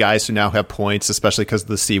so many guys who now have points, especially because of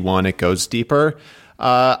the C1, it goes deeper.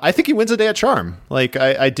 I think he wins a day at Charm. Like,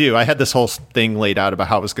 I do. I had this whole thing laid out about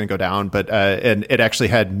how it was going to go down, but and it actually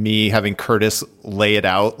had me having Curtis lay it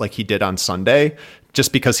out like he did on Sunday,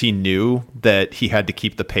 just because he knew that he had to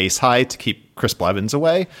keep the pace high to keep Chris Blevins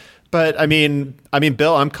away. But I mean,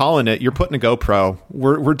 Bill, I'm calling it. You're putting a GoPro.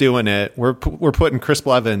 We're doing it. We're putting Chris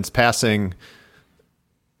Blevins passing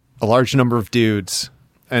a large number of dudes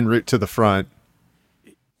en route to the front.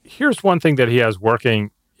 Here's one thing that he has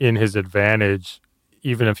working in his advantage,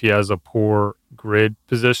 even if he has a poor grid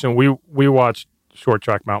position. We watched short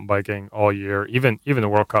track mountain biking all year, even the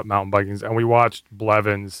World Cup mountain bikings, and we watched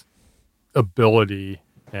Blevins' ability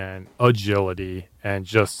and agility and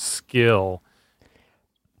just skill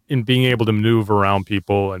in being able to maneuver around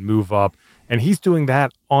people and move up. And he's doing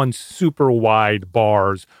that on super wide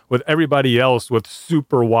bars with everybody else with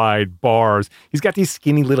super wide bars. He's got these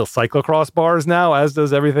skinny little cyclocross bars now, as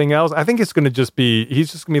does everything else. I think it's going to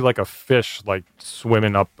he's just going to be like a fish, like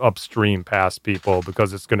swimming upstream past people,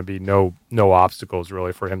 because it's going to be no obstacles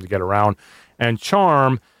really for him to get around. And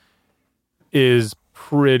Charm has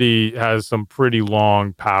some pretty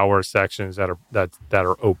long power sections that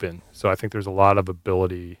are open. So I think there's a lot of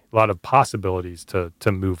possibilities to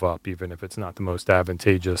move up, even if it's not the most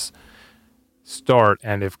advantageous start.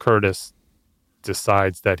 And if Curtis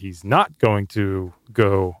decides that he's not going to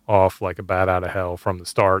go off like a bat out of hell from the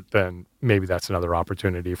start, then maybe that's another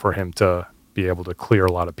opportunity for him to be able to clear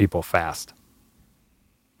a lot of people fast.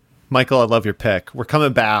 Michael, I love your pick. We're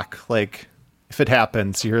coming back. Like, if it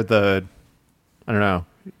happens, you're the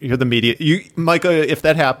media. Michael, if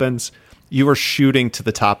that happens, you are shooting to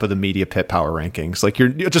the top of the media pit power rankings. Like, you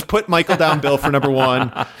just put Michael down, Bill, for number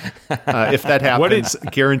 1. If that happens,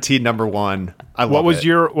 guaranteed number 1. I love it. What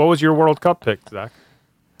was your World Cup pick, Zach?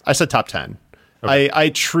 I said top 10. Okay. I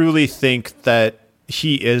truly think that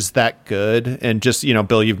he is that good. And just,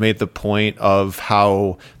 Bill, you've made the point of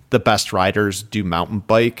how the best riders do mountain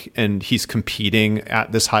bike, and he's competing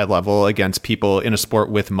at this high level against people in a sport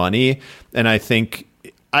with money. And I think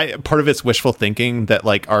part of it's wishful thinking that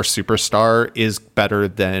like our superstar is better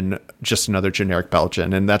than just another generic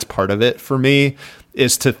Belgian. And that's part of it for me,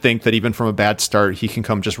 is to think that even from a bad start, he can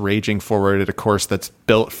come just raging forward at a course that's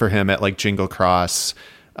built for him at like Jingle Cross.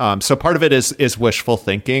 So part of it is wishful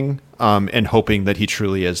thinking, and hoping that he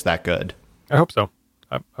truly is that good. I hope so.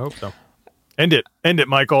 I hope so. End it,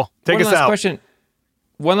 Michael. Take us out. One last question.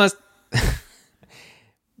 One last.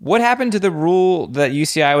 What happened to the rule that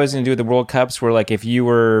UCI was going to do with the World Cups, where like if you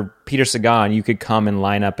were Peter Sagan, you could come and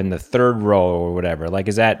line up in the third row or whatever? Like,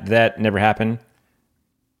 is that never happened?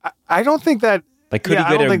 I don't think that. Like, could he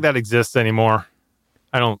I don't think that exists anymore.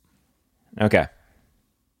 I don't. Okay.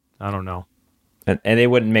 I don't know. And they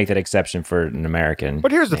wouldn't make that exception for an American.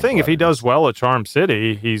 But here's the thing: if he does well at Charm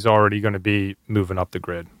City, he's already going to be moving up the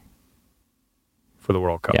grid for the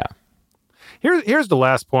World Cup. Yeah. Here's the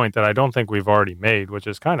last point that I don't think we've already made, which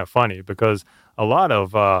is kind of funny because a lot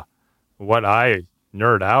of what I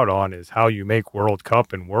nerd out on is how you make World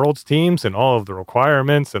Cup and Worlds teams and all of the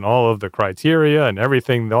requirements and all of the criteria and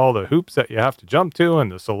everything, all the hoops that you have to jump to and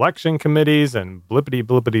the selection committees and blippity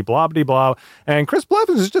blobbity blah. And Chris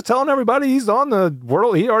Blevins is just telling everybody he's on the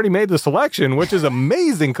world. He already made the selection, which is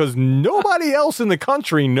amazing because nobody else in the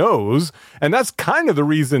country knows. And that's kind of the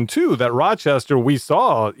reason too that Rochester, we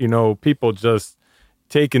saw, people just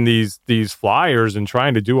taking these flyers and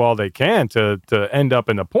trying to do all they can to end up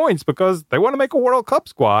in the points because they want to make a World Cup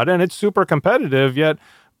squad and it's super competitive. Yet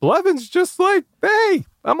Blevins just like, hey,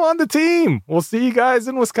 I'm on the team. We'll see you guys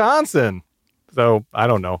in Wisconsin. So I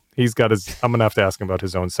don't know. He's got I'm going to have to ask him about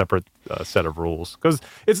his own separate set of rules because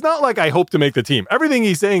it's not like I hope to make the team. Everything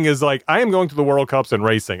he's saying is like, I am going to the World Cups and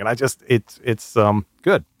racing. And it's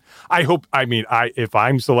good. If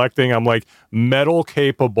I'm selecting, I'm like medal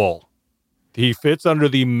capable. He fits under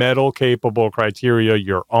the medal capable criteria.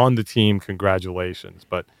 You're on the team. Congratulations.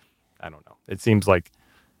 But I don't know. It seems like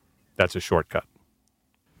that's a shortcut.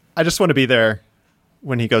 I just want to be there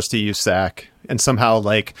when he goes to USAC and somehow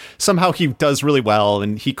he does really well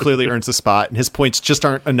and he clearly earns a spot and his points just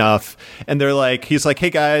aren't enough. And he's like, hey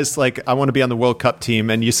guys, like I want to be on the World Cup team.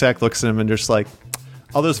 And USAC looks at him and just like,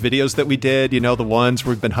 all those videos that we did, the ones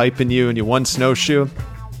where we've been hyping you and you won snowshoe.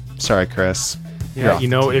 Sorry, Chris. Yeah,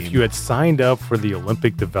 if you had signed up for the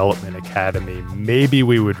Olympic Development Academy, maybe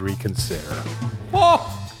we would reconsider.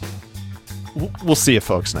 Oh! We'll see you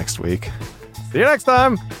folks next week. See you next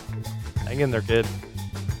time. Hang in there, kid.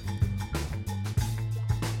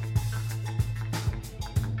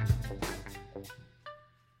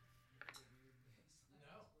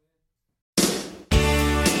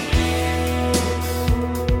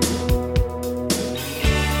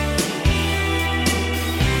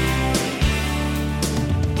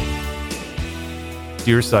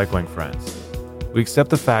 Dear cycling friends, we accept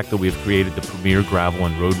the fact that we have created the premier gravel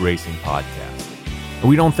and road racing podcast, and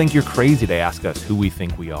we don't think you're crazy to ask us who we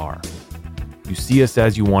think we are. You see us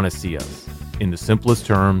as you want to see us, in the simplest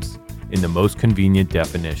terms, in the most convenient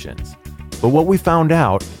definitions. But what we found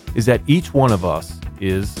out is that each one of us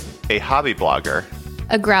is a hobby blogger,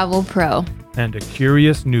 a gravel pro, and a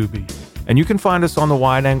curious newbie. And you can find us on the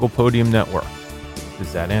Wide Angle Podium Network.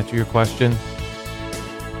 Does that answer your question?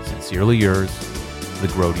 Sincerely yours, the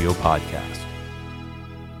Grodio Podcast.